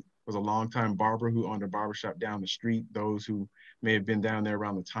actually was a longtime barber who owned a barbershop down the street. Those who may have been down there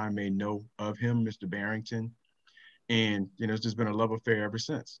around the time may know of him, Mr. Barrington. And, it's just been a love affair ever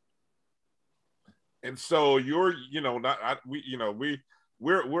since. And so you're,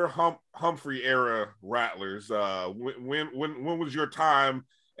 we're Humphrey era Rattlers. When was your time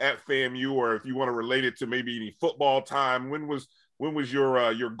at FAMU, or if you want to relate it to maybe any football time, when was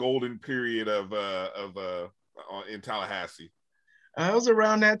your golden period of in Tallahassee? It was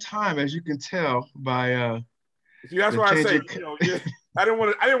around that time, as you can tell by see, that's why I say, I didn't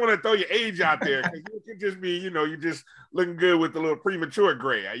want to throw your age out there, because you could just be, you're just looking good with a little premature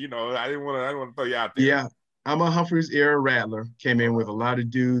gray. I didn't want to throw you out there. Yeah, I'm a Humphreys era Rattler. Came in with a lot of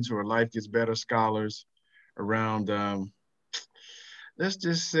dudes who are Life Gets Better scholars around. Let's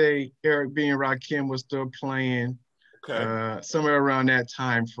just say Eric B. and Rakim was still playing. Okay. Somewhere around that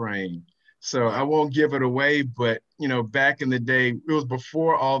time frame. So I won't give it away, but back in the day, it was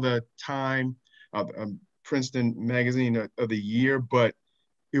before all the time of Princeton Magazine of the year, but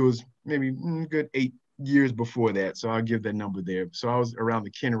it was maybe a good 8 years before that. So I'll give that number there. So I was around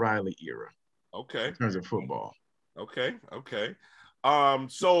the Ken Riley era. Okay. In terms of football. Okay.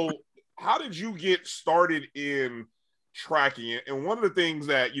 So how did you get started in tracking it? And one of the things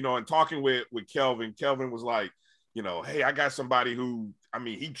that, in talking with Kelvin was like, hey, I got somebody who,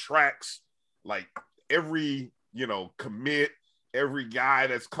 he tracks like every, commit, every guy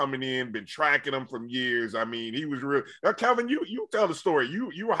that's coming in, been tracking him from years. I mean, he was real. Now, Kelvin, you tell the story.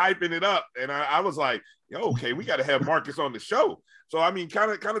 You were hyping it up, and I was like, okay, we got to have Marcus on the show. So, I mean,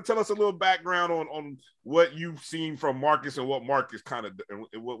 kind of tell us a little background on what you've seen from Marcus and what Marcus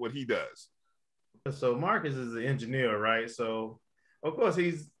what he does. So Marcus is an engineer, right? So, of course,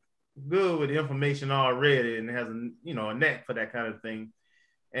 he's good with information already and has a knack for that kind of thing.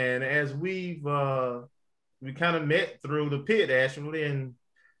 And as we kind of met through the pit actually and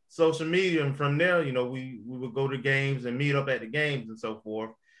social media, and from there, we would go to games and meet up at the games and so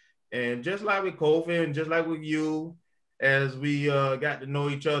forth. And just like with Kofi and just like with you, as we got to know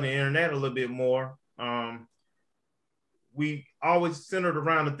each other on the internet a little bit more, we always centered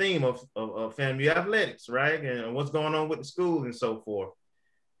around the theme of FAMU athletics, right? And what's going on with the school and so forth.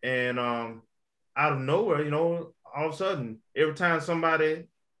 And out of nowhere, all of a sudden, every time somebody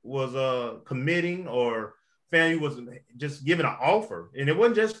was committing or FAMU was just giving an offer, and it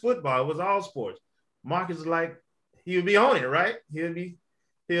wasn't just football, it was all sports. Marcus is like, he'll be on it, right? He'll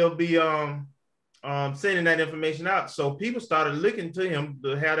be sending that information out. So people started looking to him to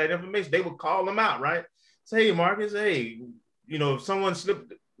have that information. They would call him out, right? Say, hey, Marcus, hey, if someone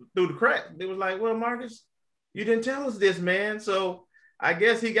slipped through the crack, they was like, well, Marcus, you didn't tell us this, man. So I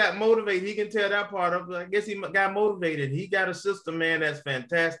guess he got motivated. He can tell that part of it. I guess he got motivated. He got a system, man, that's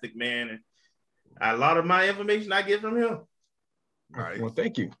fantastic, man. And a lot of my information I get from him. Right. Well,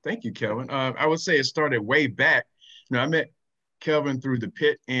 thank you. Thank you, Kelvin. I would say it started way back. I met Kelvin through the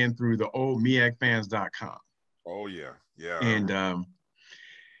pit and through the old MEACfans.com. Oh, yeah. Yeah. And,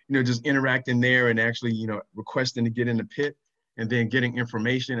 just interacting there and actually, requesting to get in the pit and then getting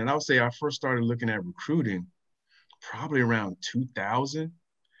information. And I would say I first started looking at recruiting probably around 2000,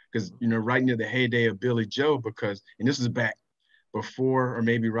 because, right near the heyday of Billy Joe, and this is back before or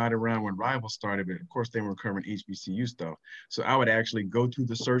maybe right around when Rivals started, but of course they were covering HBCU stuff. So I would actually go to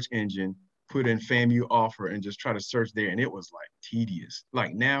the search engine, put in FAMU offer and just try to search there. And it was like tedious.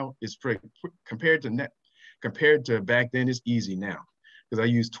 Like now it's pretty, compared to back then, it's easy now. Because I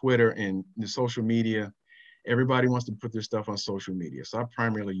use Twitter and the social media. Everybody wants to put their stuff on social media. So I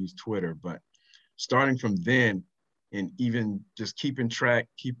primarily use Twitter, but starting from then and even just keeping track,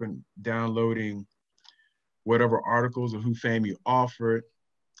 downloading whatever articles of who FAMU offered,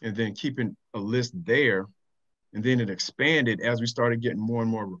 and then keeping a list there. And then it expanded as we started getting more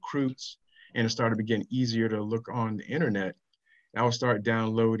and more recruits, and it started getting easier to look on the internet. I would start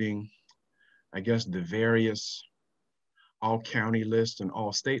downloading, I guess, the various all county lists and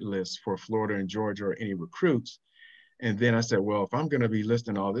all state lists for Florida and Georgia or any recruits. And then I said, well, if I'm going to be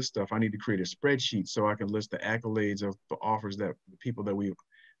listing all this stuff, I need to create a spreadsheet so I can list the accolades of the offers that the people that we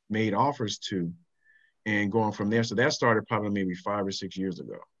made offers to, and going from there. So that started probably maybe 5 or 6 years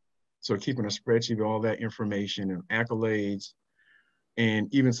ago. So keeping a spreadsheet of all that information and accolades,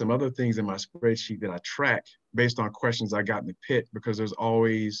 and even some other things in my spreadsheet that I track based on questions I got in the pit, because there's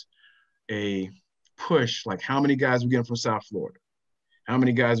always a push, like how many guys we get from South Florida, how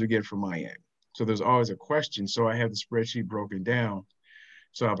many guys we get from Miami. So there's always a question. So I have the spreadsheet broken down.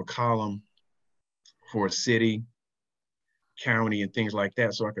 So I have a column for city, county, and things like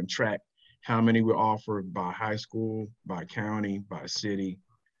that. So I can track how many were offered by high school, by county, by city,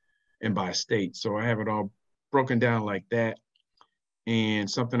 and by state. So I have it all broken down like that. And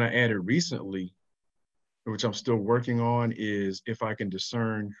something I added recently, which I'm still working on, is if I can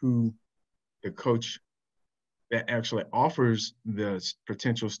discern who the coach that actually offers the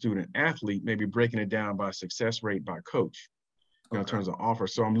potential student athlete, maybe breaking it down by success rate by coach, in terms of offer.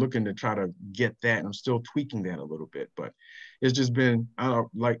 So I'm looking to try to get that, and I'm still tweaking that a little bit, but it's just been,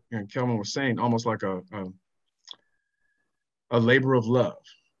 like Kelvin was saying, almost like a labor of love.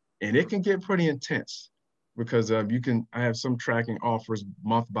 And it can get pretty intense because I have some tracking offers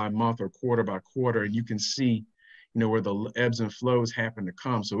month by month or quarter by quarter, and you can see, where the ebbs and flows happen to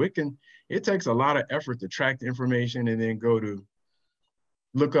come. So it takes a lot of effort to track the information and then go to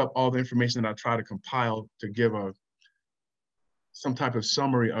look up all the information that I try to compile to give some type of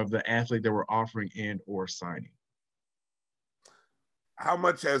summary of the athlete that we're offering and or signing. How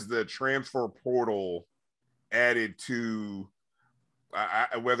much has the transfer portal added to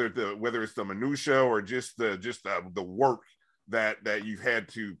whether it's the minutia or just the work that you've had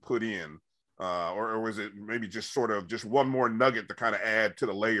to put in? Or was it maybe just sort of just one more nugget to kind of add to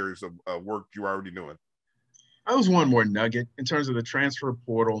the layers of work you're already doing? I was one more nugget in terms of the transfer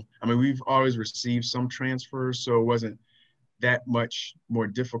portal. I mean, we've always received some transfers, so it wasn't that much more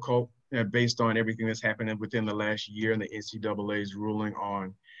difficult based on everything that's happening within the last year and the NCAA's ruling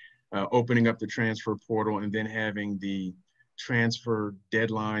on opening up the transfer portal and then having the transfer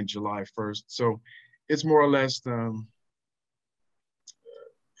deadline July 1st. So it's more or less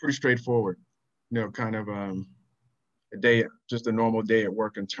pretty straightforward, kind of a day, just a normal day at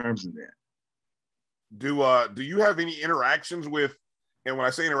work in terms of that. Do you have any interactions with, and when I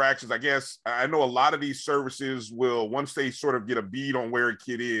say interactions, I guess I know a lot of these services will, once they sort of get a bead on where a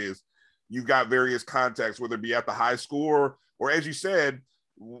kid is, you've got various contacts, whether it be at the high school or as you said,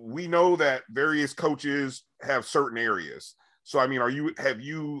 we know that various coaches have certain areas. So, I mean, have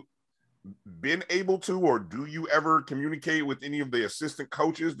you been able to, or do you ever communicate with any of the assistant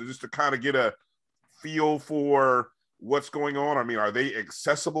coaches just to kind of get a feel for what's going on? I mean, are they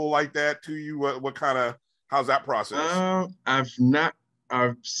accessible like that to you? How's that process?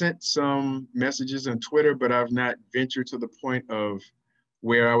 I've sent some messages on Twitter, but I've not ventured to the point of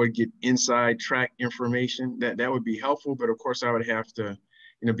where I would get inside track information. That would be helpful, but of course I would have to,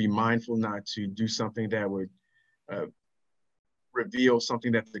 be mindful not to do something that would reveal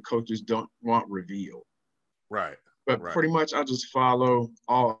something that the coaches don't want revealed. Right. But pretty much I just follow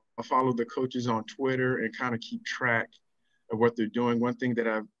the coaches on Twitter and kind of keep track of what they're doing. One thing that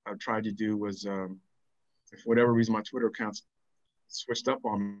I've tried to do was, for whatever reason, my Twitter account's switched up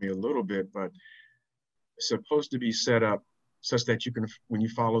on me a little bit, but it's supposed to be set up such that you can, when you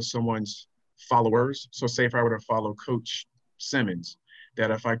follow someone's followers, so say if I were to follow Coach Simmons, that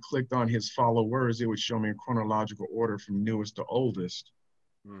if I clicked on his followers, it would show me in chronological order from newest to oldest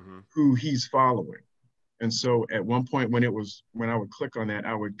who he's following. And so at one point when I would click on that,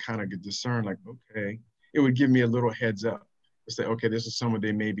 I would kind of discern like, okay, it would give me a little heads up to say, okay, this is someone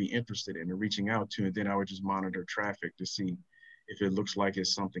they may be interested in and reaching out to. And then I would just monitor traffic to see if it looks like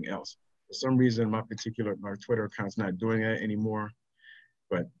it's something else. For some reason, my Twitter account's not doing that anymore,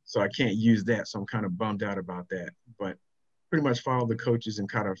 but so I can't use that. So I'm kind of bummed out about that, but pretty much follow the coaches and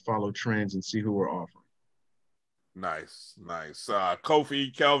kind of follow trends and see who we're offering. Nice.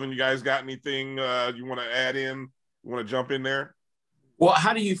 Kofi, Kelvin, you guys got anything you want to add in? You want to jump in there? Well,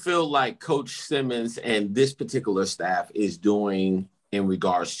 how do you feel like Coach Simmons and this particular staff is doing in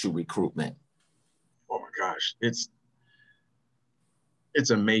regards to recruitment? Oh my gosh, it's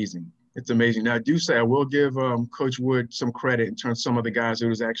amazing. It's amazing. Now, I do say I will give Coach Wood some credit in terms of some of the guys who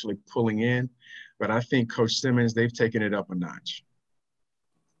was actually pulling in, but I think Coach Simmons, they've taken it up a notch.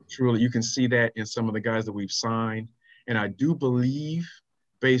 Truly, you can see that in some of the guys that we've signed. And I do believe,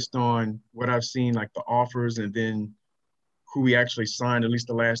 based on what I've seen, like the offers and then who we actually signed, at least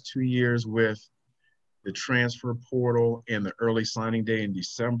the last 2 years with the transfer portal and the early signing day in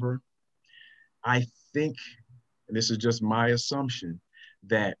December, I think, and this is just my assumption,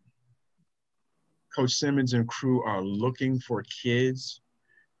 that Coach Simmons and crew are looking for kids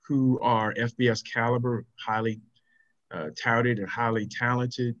who are FBS caliber, highly touted and highly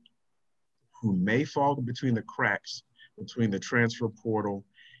talented, who may fall between the cracks between the transfer portal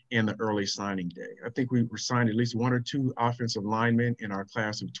and the early signing day. I think we signed at least 1 or 2 offensive linemen in our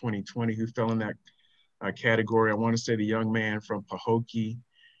class of 2020 who fell in that category. I want to say the young man from Pahokee,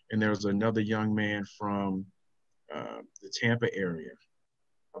 and there was another young man from the Tampa area.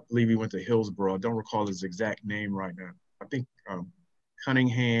 I believe he went to Hillsborough. I don't recall his exact name right now. I think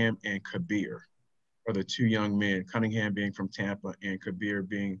Cunningham and Kabir are the 2 young men, Cunningham being from Tampa and Kabir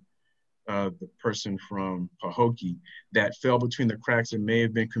being the person from Pahokee, that fell between the cracks and may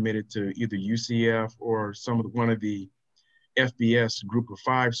have been committed to either UCF or one of the FBS group of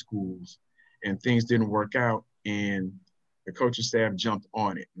 5 schools, and things didn't work out and the coaching staff jumped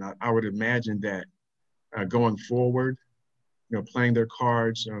on it. And I would imagine that going forward, playing their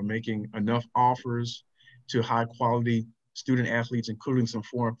cards, making enough offers to high quality student athletes, including some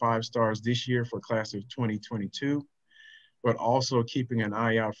 4 and 5 stars this year for class of 2022, but also keeping an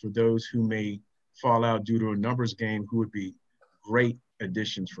eye out for those who may fall out due to a numbers game who would be great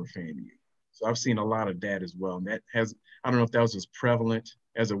additions for FAMU. So I've seen a lot of that as well. And I don't know if that was as prevalent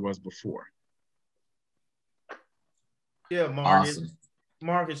as it was before. Yeah, Marcus. Awesome.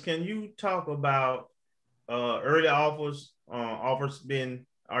 Marcus, can you talk about early offers?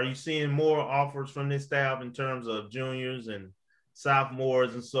 Are you seeing more offers from this staff in terms of juniors and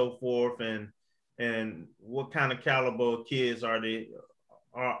sophomores and so forth? And what kind of caliber of kids are they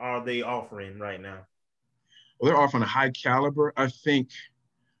offering right now? Well, they're offering a high caliber. I think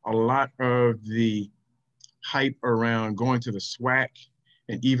a lot of the hype around going to the SWAC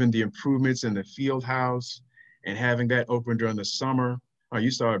and even the improvements in the field house and having that open during the summer.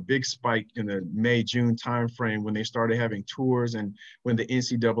 You saw a big spike in the May-June timeframe when they started having tours and when the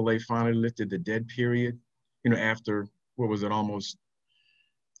NCAA finally lifted the dead period, after, what was it, almost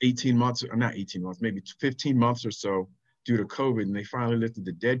 18 months, or not 18 months, maybe 15 months or so due to COVID, and they finally lifted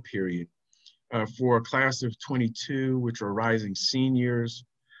the dead period. For a class of 22, which are rising seniors,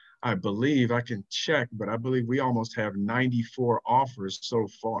 I believe, I can check, but I believe we almost have 94 offers so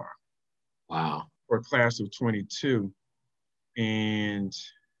far. Wow. For a class of 22. And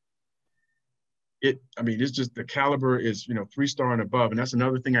it's just the caliber is, 3-star and above. And that's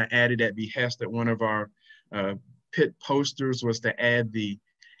another thing I added at behest at one of our Pitt posters, was to add the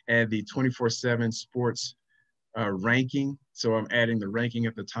 24/7 sports ranking. So I'm adding the ranking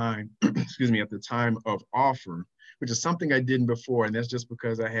at the time, excuse me, at the time of offer, which is something I didn't before. And that's just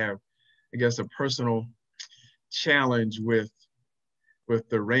because I have, I guess, a personal challenge with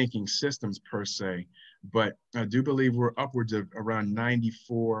the ranking systems per se. But I do believe we're upwards of around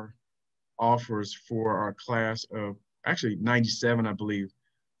 94 offers for our class of, actually 97, I believe,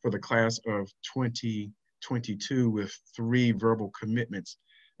 for the class of 2022, with 3 verbal commitments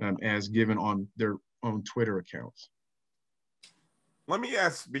as given on their own Twitter accounts. Let me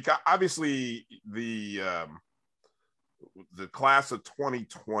ask, because obviously the class of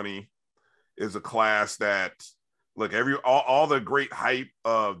 2020 is a class that, look, all the great hype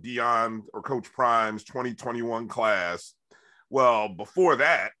of Dion or Coach Prime's 2021 class. Well, before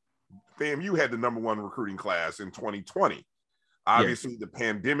that, FAMU had the #1 recruiting class in 2020. Obviously, The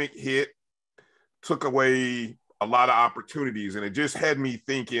pandemic hit, took away a lot of opportunities, and it just had me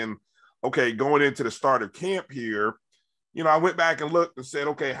thinking, okay, going into the start of camp here, I went back and looked and said,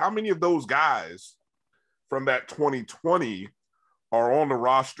 okay, how many of those guys from that 2020 are on the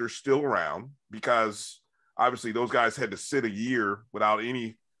roster still around? Because obviously those guys had to sit a year without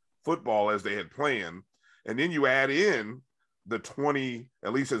any football as they had planned. And then you add in the 20,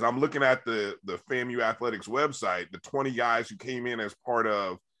 at least as I'm looking at the FAMU Athletics website, the 20 guys who came in as part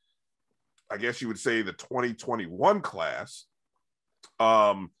of, I guess you would say, the 2021 class.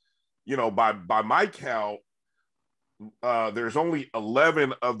 By my count, there's only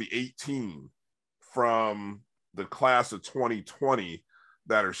 11 of the 18 from the class of 2020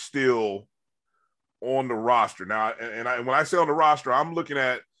 that are still on the roster. Now, and when I say on the roster, I'm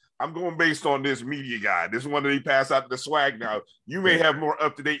going based on this media guide. This is one that he passed out to the swag. Now, you may have more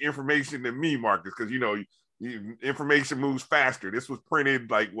up-to-date information than me, Marcus, because, information moves faster. This was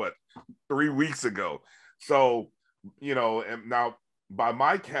printed 3 weeks ago. So, and now by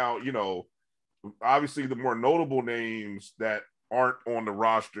my count, obviously the more notable names that aren't on the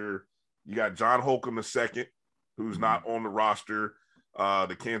roster, you got John Holcomb II, who's not on the roster,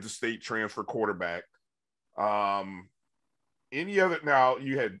 the Kansas State transfer quarterback. Any other, now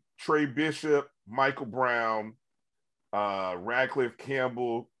you had Trey Bishop, Michael Brown, Radcliffe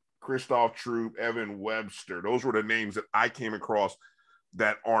Campbell, Christoph Troop, Evan Webster. Those were the names that I came across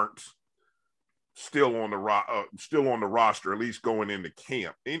that aren't still on the roster, at least going into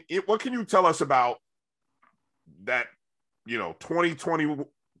camp. What can you tell us about that, 2020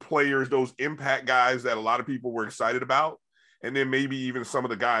 players, those impact guys that a lot of people were excited about, and then maybe even some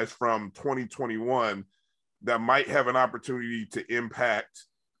of the guys from 2021 that might have an opportunity to impact?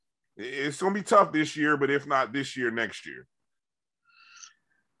 It's going to be tough this year, but if not this year, next year.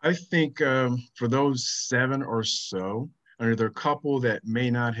 I think for those 7 or so, there are a couple that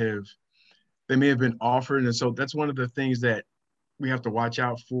may have been offered. And so that's one of the things that we have to watch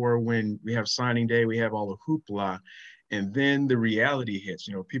out for when we have signing day. We have all the hoopla, and then the reality hits.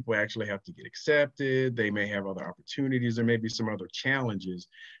 People actually have to get accepted. They may have other opportunities. There may be some other challenges.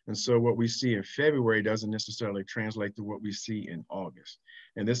 And so what we see in February doesn't necessarily translate to what we see in August.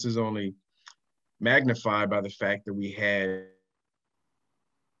 And this is only magnified by the fact that we had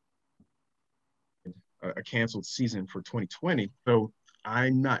a canceled season for 2020. So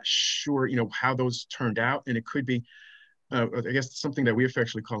I'm not sure, how those turned out. And it could be, I guess, something that we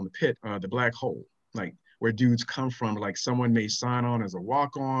affectionately call in the pit, the black hole, where dudes come from. Someone may sign on as a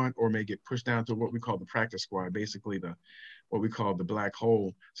walk-on or may get pushed down to what we call the practice squad, basically what we call the black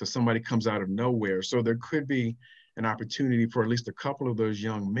hole. So somebody comes out of nowhere. So there could be an opportunity for at least a couple of those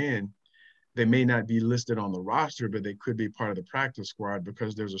young men. They may not be listed on the roster, but they could be part of the practice squad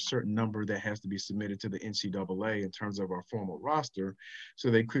because there's a certain number that has to be submitted to the NCAA in terms of our formal roster.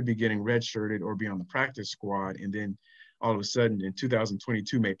 So they could be getting redshirted or be on the practice squad. And then all of a sudden in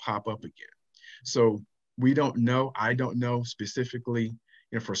 2022 may pop up again. So we don't know. I don't know specifically,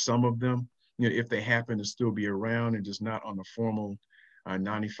 for some of them, if they happen to still be around and just not on the formal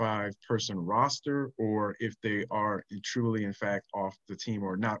 95-person roster, or if they are truly, in fact, off the team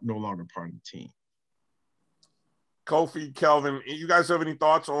or no longer part of the team. Kofi, Kelvin, you guys have any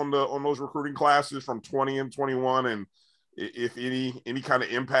thoughts on those recruiting classes from 20 and 21, and if any kind of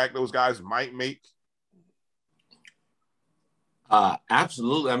impact those guys might make?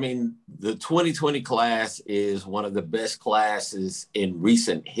 Absolutely. I mean, the 2020 class is one of the best classes in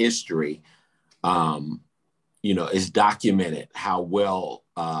recent history. It's documented how well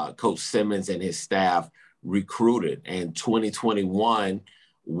Coach Simmons and his staff recruited. And 2021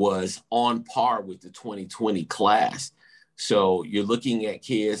 was on par with the 2020 class. So you're looking at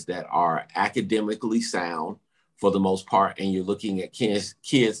kids that are academically sound for the most part, and you're looking at kids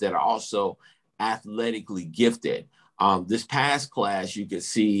that are also athletically gifted. This past class, you could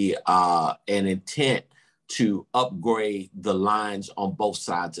see an intent to upgrade the lines on both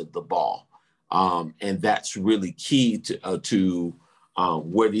sides of the ball. And that's really key to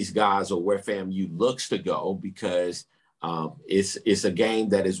where these guys or where FAMU looks to go, because it's a game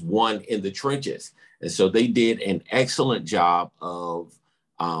that is won in the trenches. And so they did an excellent job of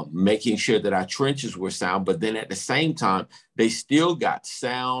making sure that our trenches were sound, but then at the same time, they still got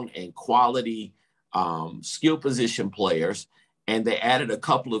sound and quality skill position players. And they added a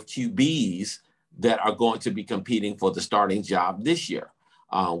couple of QBs that are going to be competing for the starting job this year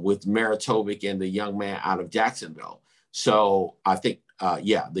with Maritovic and the young man out of Jacksonville. So I think,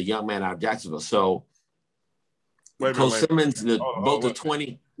 the young man out of Jacksonville. So Coach Simmons, both the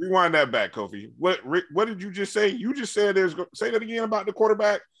 20. Rewind that back, Kofi. What did you just say? You just said say that again about the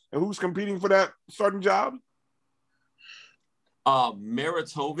quarterback and who's competing for that starting job?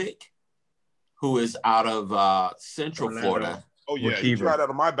 Maritovic, who is out of Central Florida. Oh, yeah. He's right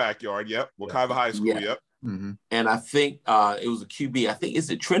out of my backyard. Yep. Wekiva High School. Yep. Mm-hmm. And I think it was a QB. I think it's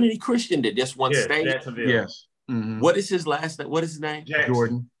a Trinity Christian that just won state. Yes. Mm-hmm. What is his last name? What is his name?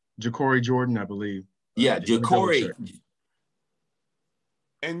 Jordan. Ja'Cory Jordan, I believe. Yeah, Ja'Cory.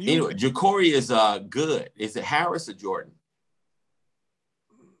 And Ja'Cory is good. Is it Harris or Jordan?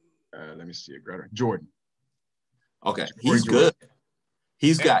 Let me see it. Jordan. Okay, he's good.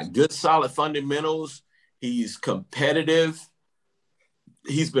 He's got good, solid fundamentals. He's competitive.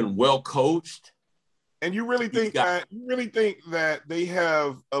 He's been well coached. And you really think that they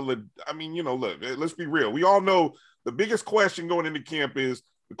have look, let's be real. We all know the biggest question going into camp is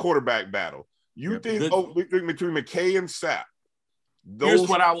the quarterback battle. You think between McKay and Sapp? Here's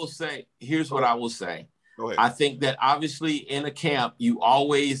what I will say. Go ahead. I think that obviously in a camp, you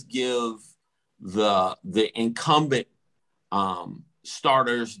always give the incumbent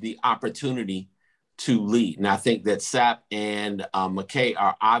starters the opportunity to lead. And I think that Sapp and McKay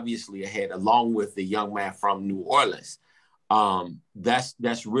are obviously ahead, along with the young man from New Orleans.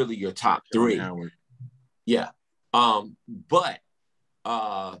 That's really your top three. Yeah. But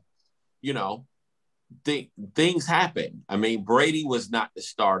things happen. I mean, Brady was not the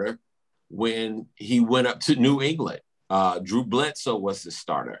starter when he went up to New England. Drew Bledsoe was the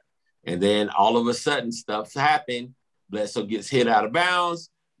starter. And then all of a sudden stuff happened. Bledsoe gets hit out of bounds.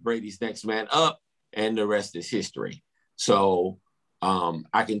 Brady's next man up, and the rest is history. So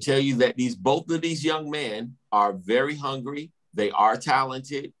I can tell you that both of these young men are very hungry. They are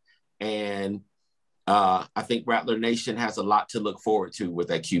talented. And I think Rattler Nation has a lot to look forward to with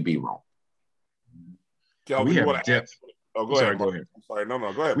that QB room. Kelvin, we have depth. Go ahead. I'm sorry. No,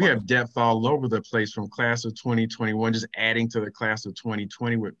 go ahead. We have depth all over the place from class of 2021, just adding to the class of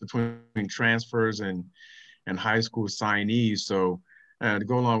 2020 between transfers and high school signees. So to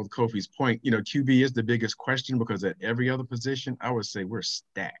go along with Kofi's point, QB is the biggest question, because at every other position, I would say we're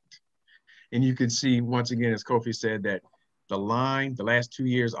stacked. And you can see, once again, as Kofi said, that the last 2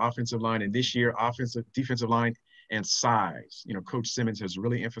 years, offensive line, and this year, defensive line, and size. Coach Simmons has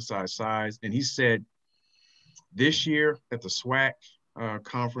really emphasized size. And he said this year at the SWAC the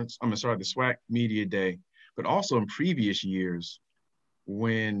SWAC Media Day, but also in previous years,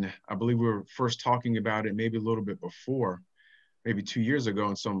 when I believe we were first talking about it, maybe a little bit before, maybe 2 years ago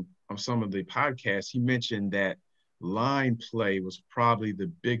on some of the podcasts, he mentioned that line play was probably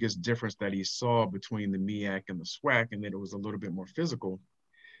the biggest difference that he saw between the MEAC and the SWAC, and that it was a little bit more physical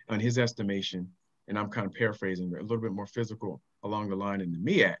on his estimation. And I'm kind of paraphrasing, a little bit more physical along the line in the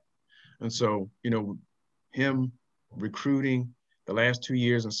MEAC. And so, him recruiting the last 2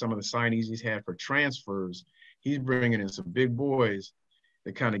 years and some of the signees he's had for transfers, he's bringing in some big boys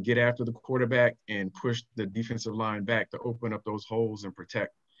that kind of get after the quarterback and push the defensive line back to open up those holes and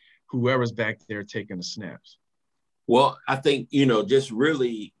protect whoever's back there taking the snaps. Well, I think, just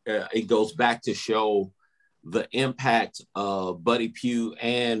really it goes back to show the impact of Buddy Pugh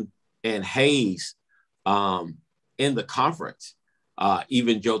and Hayes in the conference,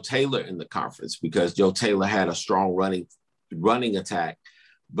 even Joe Taylor in the conference, because Joe Taylor had a strong running attack.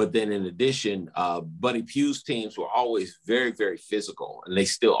 But then in addition, Buddy Pugh's teams were always very, very physical, and they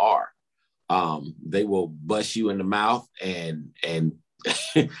still are. They will bust you in the mouth and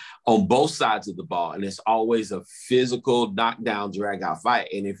on both sides of the ball. And it's always a physical knockdown, drag out fight.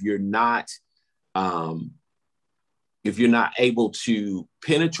 And if you're not able to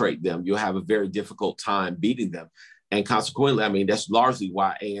penetrate them, you'll have a very difficult time beating them. And consequently, I mean, that's largely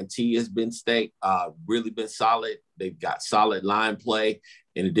why A&T has been really been solid. They've got solid line play.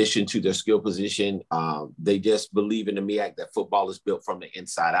 In addition to their skill position, they just believe in the MEAC that football is built from the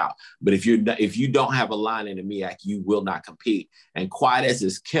inside out. But if you don't have a line in the MEAC, you will not compete. And quiet as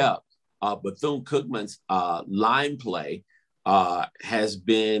is kept, Bethune-Cookman's line play has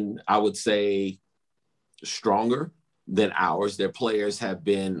been, I would say, stronger than ours. Their players have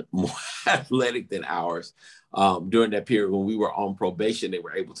been more athletic than ours. During that period when we were on probation, they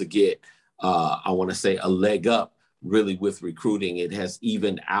were able to get, I want to say, a leg up really with recruiting. It has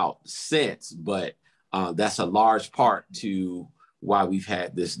evened out since, but that's a large part to why we've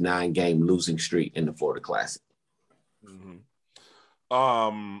had this 9-game losing streak in the Florida Classic. Mm-hmm.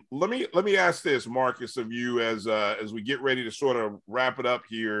 Let me ask this, Marcus, of you as we get ready to sort of wrap it up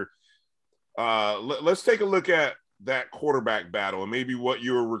here. Let's take a look at that quarterback battle and maybe what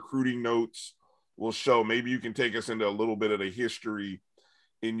your recruiting notes will show. Maybe you can take us into a little bit of the history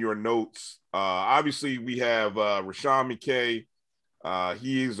in your notes. Obviously, we have Rashawn McKay.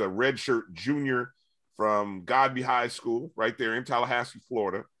 He is a redshirt junior from Godby High School right there in Tallahassee,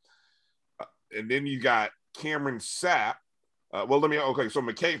 Florida. And then you got Cameron Sapp. So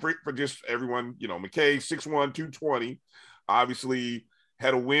McKay, for just everyone, McKay, 6'1", 220, obviously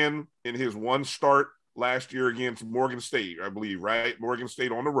had a win in his one start last year against Morgan State, I believe, right? Morgan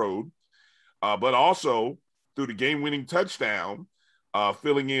State on the road. But also through the game-winning touchdown,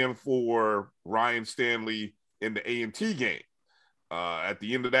 filling in for Ryan Stanley in the A&T game. At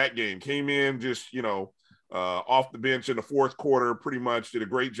the end of that game, came in just, off the bench in the fourth quarter, pretty much did a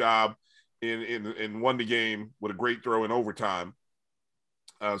great job and won the game with a great throw in overtime.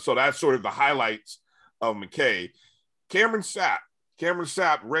 So that's sort of the highlights of McKay. Cameron Sapp,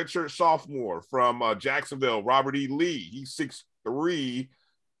 redshirt sophomore from Jacksonville, Robert E. Lee. He's 6'3",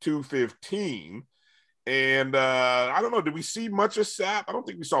 215. And I don't know, did we see much of Sapp? I don't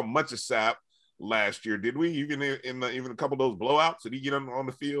think we saw much of Sapp last year, did we? Even in a couple of those blowouts, did he get on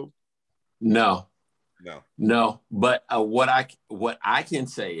the field? No. But what I can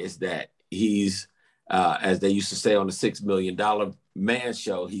say is that he's, as they used to say on the $6 Million Man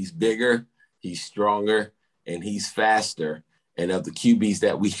Show, he's bigger, he's stronger, and he's faster. And of the QBs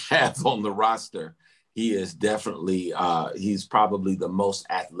that we have on the roster, he is definitely, he's probably the most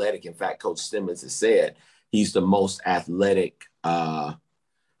athletic. In fact, Coach Simmons has said he's the most athletic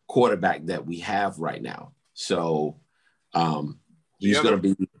quarterback that we have right now. So he's going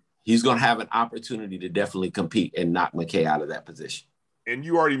to have an opportunity to definitely compete and knock McKay out of that position. And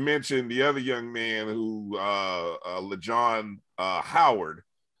you already mentioned the other young man who, LaJohn Howard,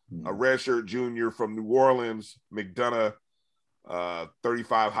 a redshirt junior from New Orleans, McDonough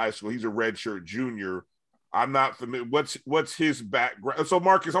 35 High School. He's a redshirt junior. I'm not familiar. What's his background? So,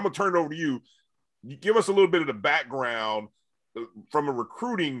 Marcus, I'm going to turn it over to you. Give us a little bit of the background from a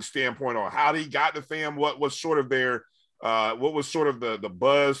recruiting standpoint on how he got to FAM. What was sort of their what was sort of the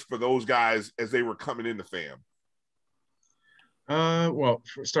buzz for those guys as they were coming into FAM?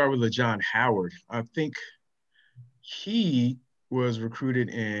 Start with LaJohn Howard. I think he was recruited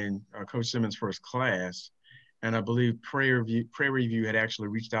in Coach Simmons' first class, and I believe Prairie View had actually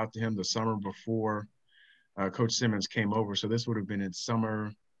reached out to him the summer before Coach Simmons came over. So this would have been in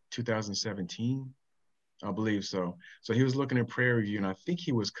summer 2017, I believe so. So he was looking at Prairie View, and I think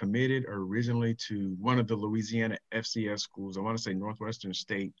he was committed originally to one of the Louisiana FCS schools. I want to say Northwestern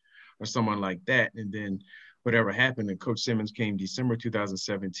State or someone like that. And then whatever happened, and Coach Simmons came December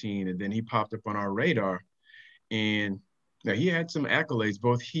 2017, and then he popped up on our radar. And now he had some accolades.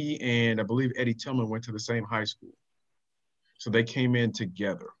 Both he and I believe Eddie Tillman went to the same high school. So they came in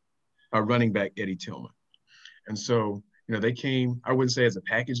together, running back Eddie Tillman. And so, they came, I wouldn't say as a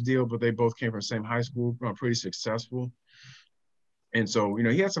package deal, but they both came from the same high school, pretty successful. And so,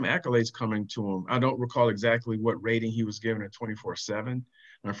 he had some accolades coming to him. I don't recall exactly what rating he was given at 24/7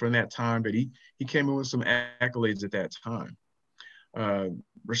 from that time, but he came in with some accolades at that time.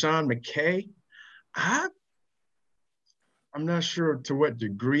 Rashawn McKay, I'm not sure to what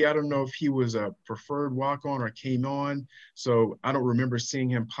degree. I don't know if he was a preferred walk-on or came on. So I don't remember seeing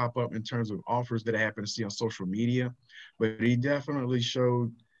him pop up in terms of offers that I happen to see on social media. But he definitely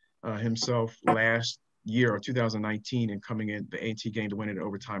showed himself last year or 2019 and coming in the A&T game to win it in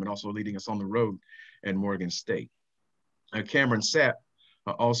overtime and also leading us on the road at Morgan State. Cameron Sapp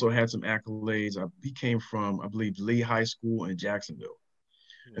also had some accolades. He came from, I believe, Lee High School in Jacksonville.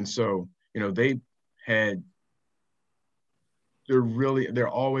 And so, they had – they're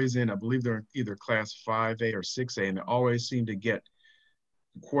always in, I believe they're in either class 5A or 6A, and they always seem to get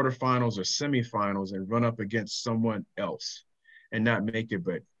quarterfinals or semifinals and run up against someone else and not make it.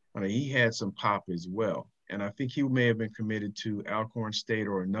 But he had some pop as well. and I think he may have been committed to Alcorn State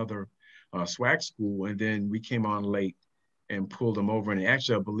or another SWAC school, and then we came on late and pulled him over. And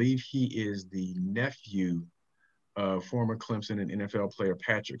actually, I believe he is the nephew of former Clemson and NFL player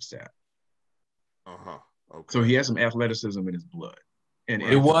Patrick Sapp. Okay. So he has some athleticism in his blood. And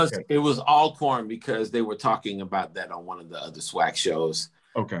it was Alcorn because they were talking about that on one of the other SWAC shows.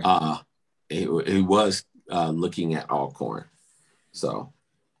 Okay. It was looking at Alcorn. So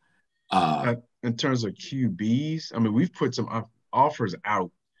in terms of QBs, I mean, we've put some offers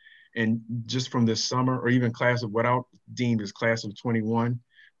out, and just from this summer, or even class of what I deemed as class of 21,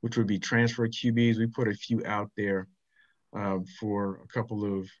 which would be transfer QBs, we put a few out there for a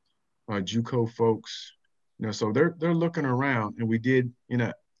couple of JUCO folks. So they're looking around, and we did,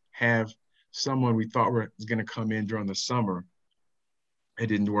 have someone we thought was going to come in during the summer. It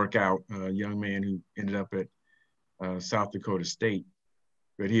didn't work out. A young man who ended up at South Dakota State,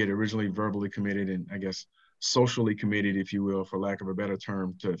 but he had originally verbally committed and I guess socially committed, if you will, for lack of a better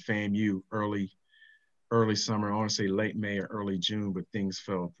term, to FAMU early summer. I want to say late May or early June, but things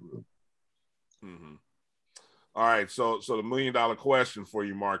fell through. Mm-hmm. All right. So the $1 million question for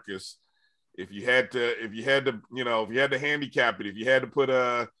you, Marcus, if you had to handicap it, if you had to put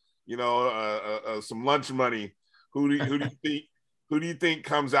some lunch money, who do you think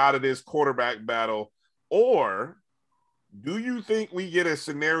comes out of this quarterback battle? Or do you think we get a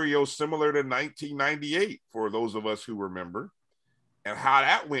scenario similar to 1998 for those of us who remember and how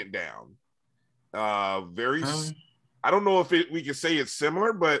that went down? I don't know if we can say it's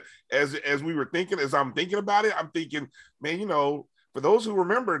similar, but as I'm thinking about it, I'm thinking, man, for those who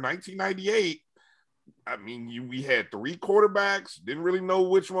remember 1998, I mean, we had 3 quarterbacks, didn't really know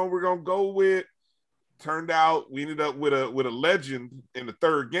which one we're going to go with. Turned out we ended up with a legend in the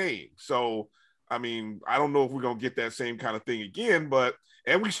 3rd game. So, I mean, I don't know if we're going to get that same kind of thing again,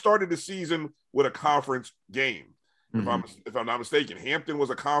 and we started the season with a conference game. Mm-hmm. If I'm not mistaken, Hampton was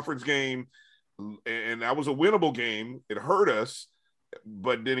a conference game, and that was a winnable game. It hurt us,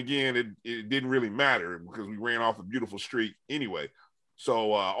 but then again, it didn't really matter because we ran off a beautiful streak anyway.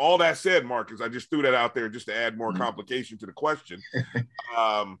 So all that said, Marcus, I just threw that out there just to add more complication to the question.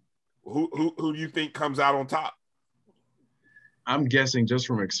 Who do you think comes out on top? I'm guessing just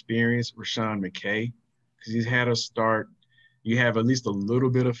from experience, Rashawn McKay, because he's had a start. You have at least a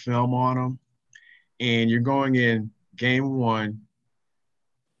little bit of film on him, and you're going in game 1.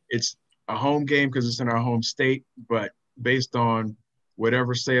 It's a home game because it's in our home state, but based on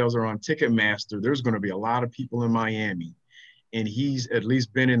whatever sales are on Ticketmaster, there's going to be a lot of people in Miami, and he's at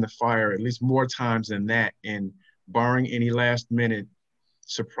least been in the fire at least more times than that. And barring any last-minute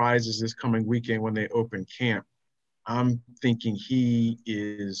surprises this coming weekend when they open camp, I'm thinking he's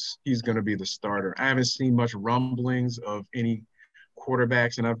going to be the starter. I haven't seen much rumblings of any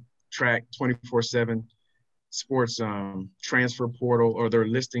quarterbacks, and I've tracked 24/7 sports transfer portal or their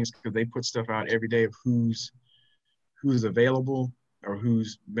listings because they put stuff out every day of who's available or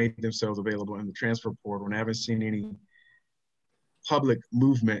who's made themselves available in the transfer portal, and I haven't seen any public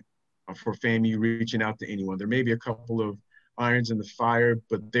movement for FAMU reaching out to anyone. There may be a couple of irons in the fire,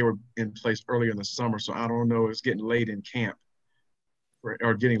 but they were in place earlier in the summer. So I don't know, it's getting late in camp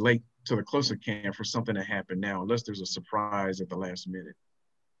or getting late to the closer camp for something to happen now, unless there's a surprise at the last minute.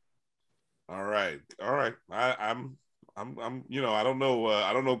 All right. I'm I don't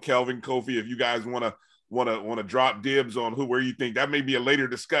know, Kelvin, Kofi, if you guys want to drop dibs on where you think that may be a later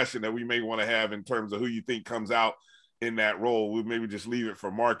discussion that we may want to have in terms of who you think comes out in that role. We'll maybe just leave it for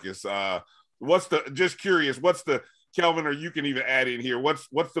Marcus. Just curious, Kelvin, or you can even add in here, what's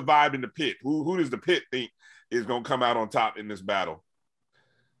the vibe in the pit? Who does the pit think is going to come out on top in this battle?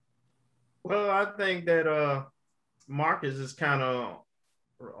 Well, I think that Marcus is kind of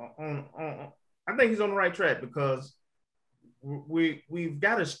on. I think he's on the right track because we've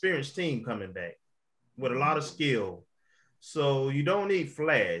got an experienced team coming back with a lot of skill. So you don't need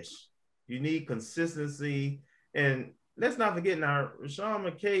flash. You need consistency. And let's not forget now, Rashawn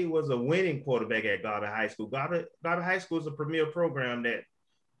McKay was a winning quarterback at Garvey High School. Garvey High School is a premier program that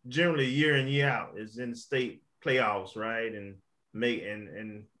generally year in, year out is in state playoffs, right? And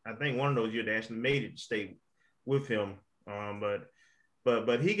I think one of those years they actually made it state with him.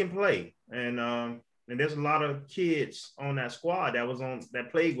 But he can play. And there's a lot of kids on that squad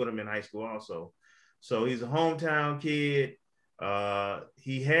that played with him in high school also. So he's a hometown kid.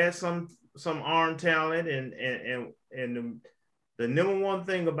 He has some arm talent, and the number one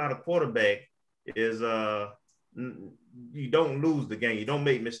thing about a quarterback is you don't lose the game. You don't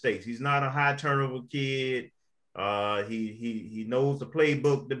make mistakes. He's not a high turnover kid. He knows the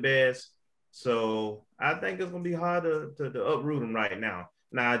playbook the best. So I think it's gonna be hard to uproot him right now.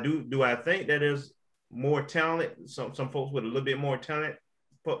 Now, do I think that there's more talent, some folks with a little bit more talent,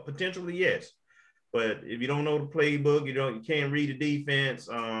 potentially, yes. But if you don't know the playbook, you can't read the defense,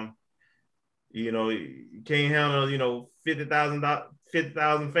 you can't handle,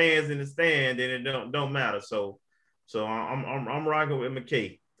 50,000 fans in the stand, then it don't matter. So I'm rocking with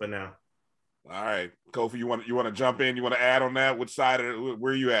McKay for now. All right, Kofi, you want to jump in? You want to add on that? What side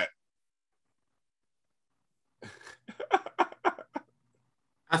where are you at?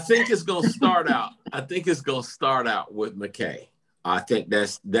 I think it's gonna start out. With McKay. I think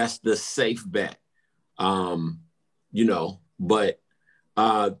that's the safe bet. But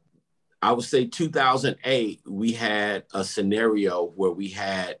I would say 2008, we had a scenario where we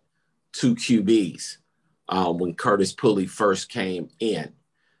had 2 QBs when Curtis Pulley first came in.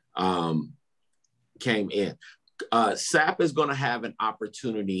 Sapp is going to have an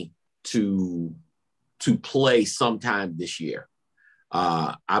opportunity to play sometime this year.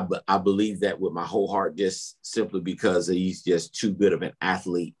 I believe that with my whole heart, just simply because he's just too good of an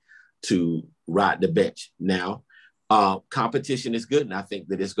athlete to ride the bench. Now, competition is good, and I think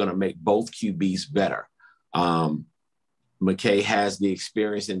that it's going to make both QBs better. McKay has the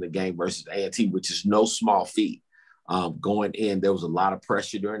experience in the game versus A&T, which is no small feat. Going in, there was a lot of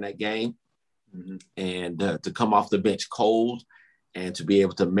pressure during that game. Mm-hmm. And to come off the bench cold and to be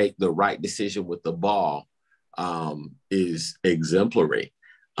able to make the right decision with the ball is exemplary.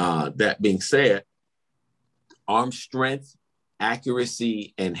 That being said, arm strength,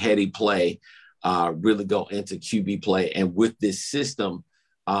 accuracy, and heady play really go into QB play. And with this system,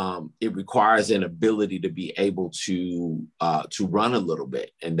 it requires an ability to be able to run a little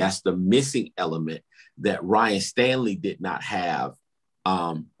bit. And that's the missing element that Ryan Stanley did not have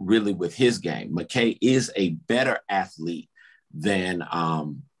really with his game. McKay is a better athlete than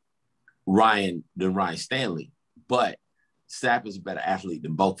Ryan Stanley, but Sapp is a better athlete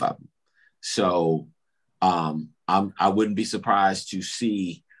than both of them. So I wouldn't be surprised to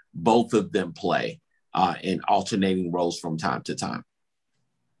see both of them play in alternating roles from time to time.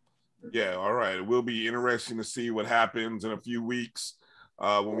 Yeah, all right. It will be interesting to see what happens in a few weeks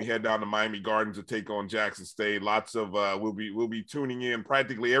when we head down to Miami Gardens to take on Jackson State. Lots of we'll be tuning in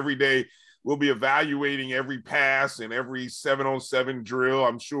practically every day. We'll be evaluating every pass and every 7-on-7 drill,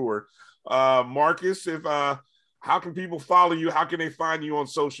 I'm sure. Marcus, how can people follow you? How can they find you on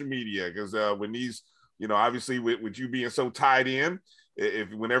social media? Because when these, obviously with you being so tied in,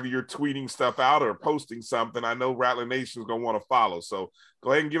 whenever you're tweeting stuff out or posting something, I know Rattler Nation is going to want to follow. So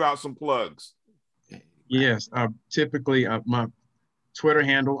go ahead and give out some plugs. Yes. Typically, my Twitter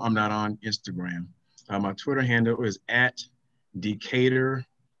handle, I'm not on Instagram. My Twitter handle is @Decatur_G.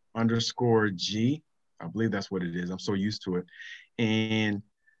 I believe that's what it is. I'm so used to it. And,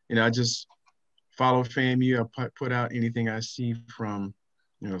 I just follow FAMU. I put out anything I see from,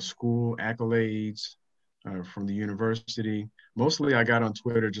 school accolades, from the university. Mostly I got on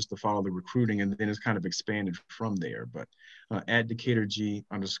Twitter just to follow the recruiting, and then it's kind of expanded from there. But @Decatur_G.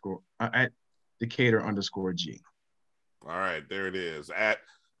 All right, there it is,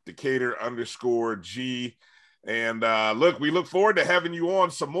 @Decatur_G. And look, we look forward to having you on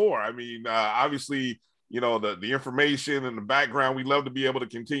some more. I mean, obviously, the information and the background, we love to be able to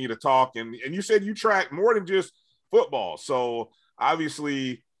continue to talk. And you said you track more than just football. So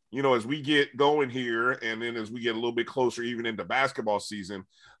obviously, as we get going here, and then as we get a little bit closer, even into basketball season,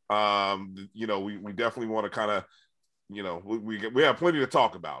 we definitely want to kind of, we have plenty to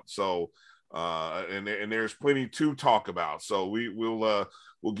talk about. So, and there's plenty to talk about. So we'll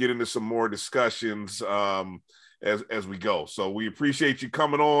get into some more discussions as we go. So we appreciate you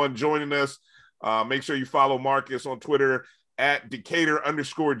coming on, joining us. Make sure you follow Marcus on Twitter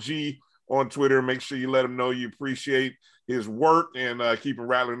 @Decatur_G on Twitter. Make sure you let him know you appreciate his work and keeping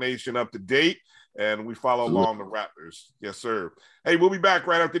Rattler Nation up to date. And we follow along the Rattlers. Yes, sir. Hey, we'll be back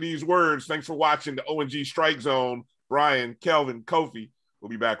right after these words. Thanks for watching the O&G Strike Zone. Bryan, Kelvin, Kofi. We'll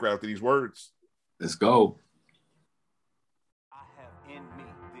be back right after these words. Let's go.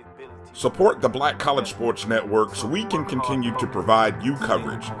 Support the Black College Sports Network so we can continue to provide you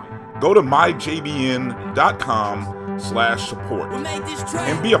coverage. Go to myjbn.com/support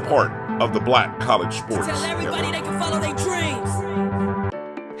and be a part of the Black College Sports Network. They can follow their dreams.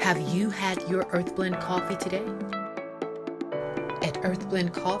 Have you had your Earthblend coffee today? At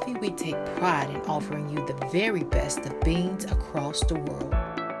Earthblend Coffee, we take pride in offering you the very best of beans across the world,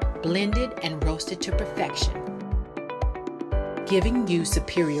 blended and roasted to perfection, giving you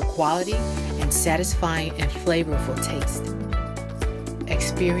superior quality and satisfying and flavorful taste.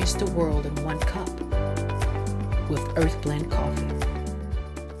 Experience the world in one cup with Earthblend Coffee.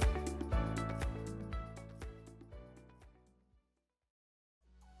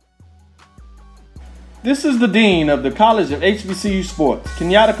 This is the Dean of the College of HBCU Sports,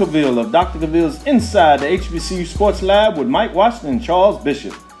 Kenyatta Cavill of Dr. Cavill's Inside the HBCU Sports Lab with Mike Washington and Charles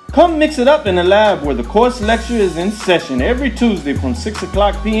Bishop. Come mix it up in the lab where the course lecture is in session every Tuesday from 6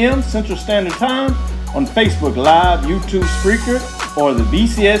 o'clock p.m. Central Standard Time on Facebook Live, YouTube Spreaker, or the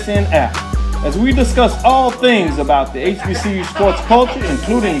BCSN app, as we discuss all things about the HBCU sports culture,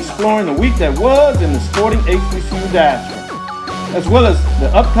 including exploring the week that was in the sporting HBCU diaspora, as well as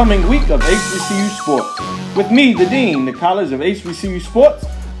the upcoming week of HBCU sports. With me, the Dean, the College of HBCU Sports,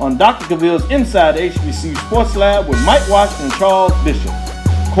 on Dr. Cavill's Inside the HBCU Sports Lab with Mike Washington and Charles Bishop.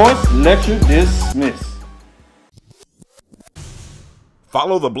 Course lecture dismissed.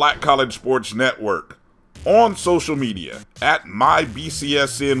 Follow the Black College Sports Network on social media at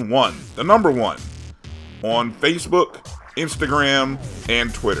MyBCSN1, the number 1, on Facebook, Instagram,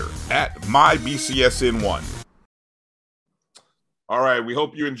 and Twitter at MyBCSN1. All right, we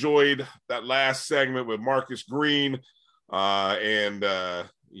hope you enjoyed that last segment with Marcus Green, you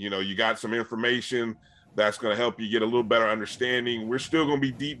got some information that's going to help you get a little better understanding. We're still going to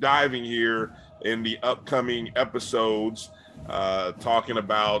be deep diving here in the upcoming episodes, talking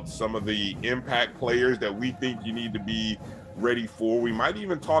about some of the impact players that we think you need to be ready for. We might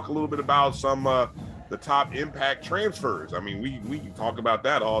even talk a little bit about some the top impact transfers. I mean, we can talk about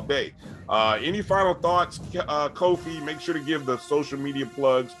that all day. Any final thoughts, Kofi? Make sure to give the social media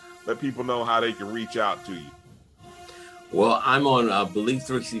plugs, let people know how they can reach out to you. Well, I'm on Believe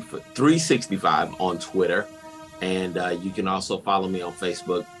 365 on Twitter, and you can also follow me on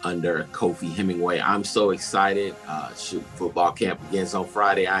Facebook under Kofi Hemingway. I'm so excited. Football camp begins on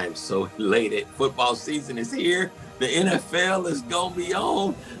Friday. I am so elated. Football season is here. The NFL is going to be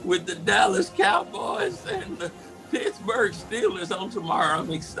on with the Dallas Cowboys and the Pittsburgh Steelers on tomorrow. I'm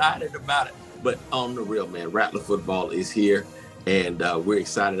excited about it. But on the real, man, Rattler football is here. And we're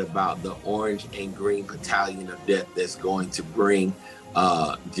excited about the orange and green battalion of death that's going to bring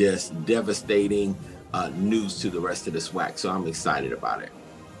just devastating news to the rest of the SWAC. So I'm excited about it.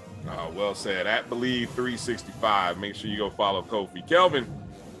 Well said. At Believe 365. Make sure you go follow Kofi. Kelvin,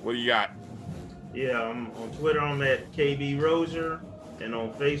 what do you got? Yeah, I'm on Twitter. I'm at KB Rozier, and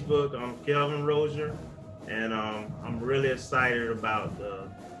on Facebook I'm Kelvin Rozier, and I'm really excited about the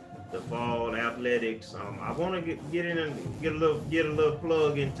fall athletics. I want to get in and get a little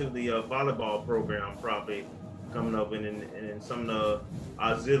plug into the volleyball program, probably coming up, and some of the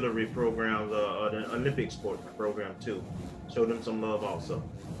auxiliary programs, or the Olympic sports program too. Show them some love also.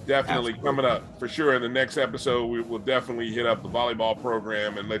 Definitely coming up for sure. In the next episode, we will definitely hit up the volleyball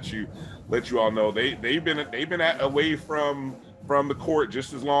program and let you all know they've been away from the court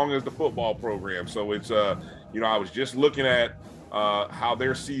just as long as the football program. So it's I was just looking at how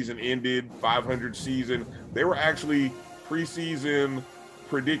their season ended, 500 season. They were actually preseason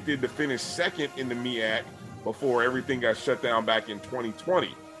predicted to finish second in the MEAC before everything got shut down back in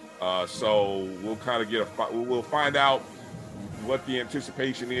 2020. So we'll kind of we'll find out what the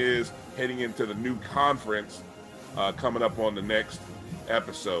anticipation is heading into the new conference coming up on the next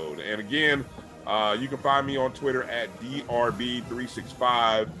episode. And again, you can find me on Twitter at DRB365.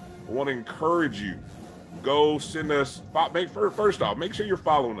 I want to encourage you, go send us, first off, make sure you're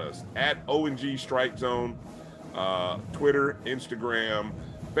following us at ONG StrikeZone, Twitter, Instagram,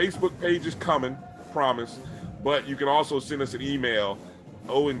 Facebook page is coming, promise. But you can also send us an email,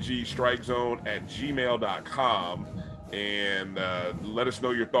 ongstrikezone@gmail.com, and let us know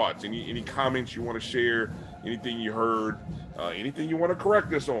your thoughts. Any comments you want to share, anything you heard, anything you want to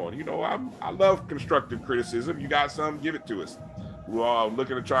correct us on. I love constructive criticism. You got some, give it to us. We're all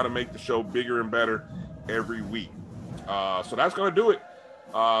looking to try to make the show bigger and better every week. So that's going to do it.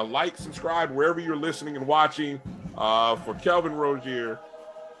 Like, subscribe wherever you're listening and watching. For Kelvin Rozier,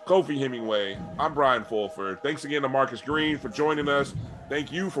 Kofi Hemingway, I'm Bryan Fulford. Thanks again to Marcus Green for joining us.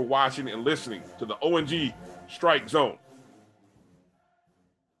 Thank you for watching and listening to the ONG Strike Zone.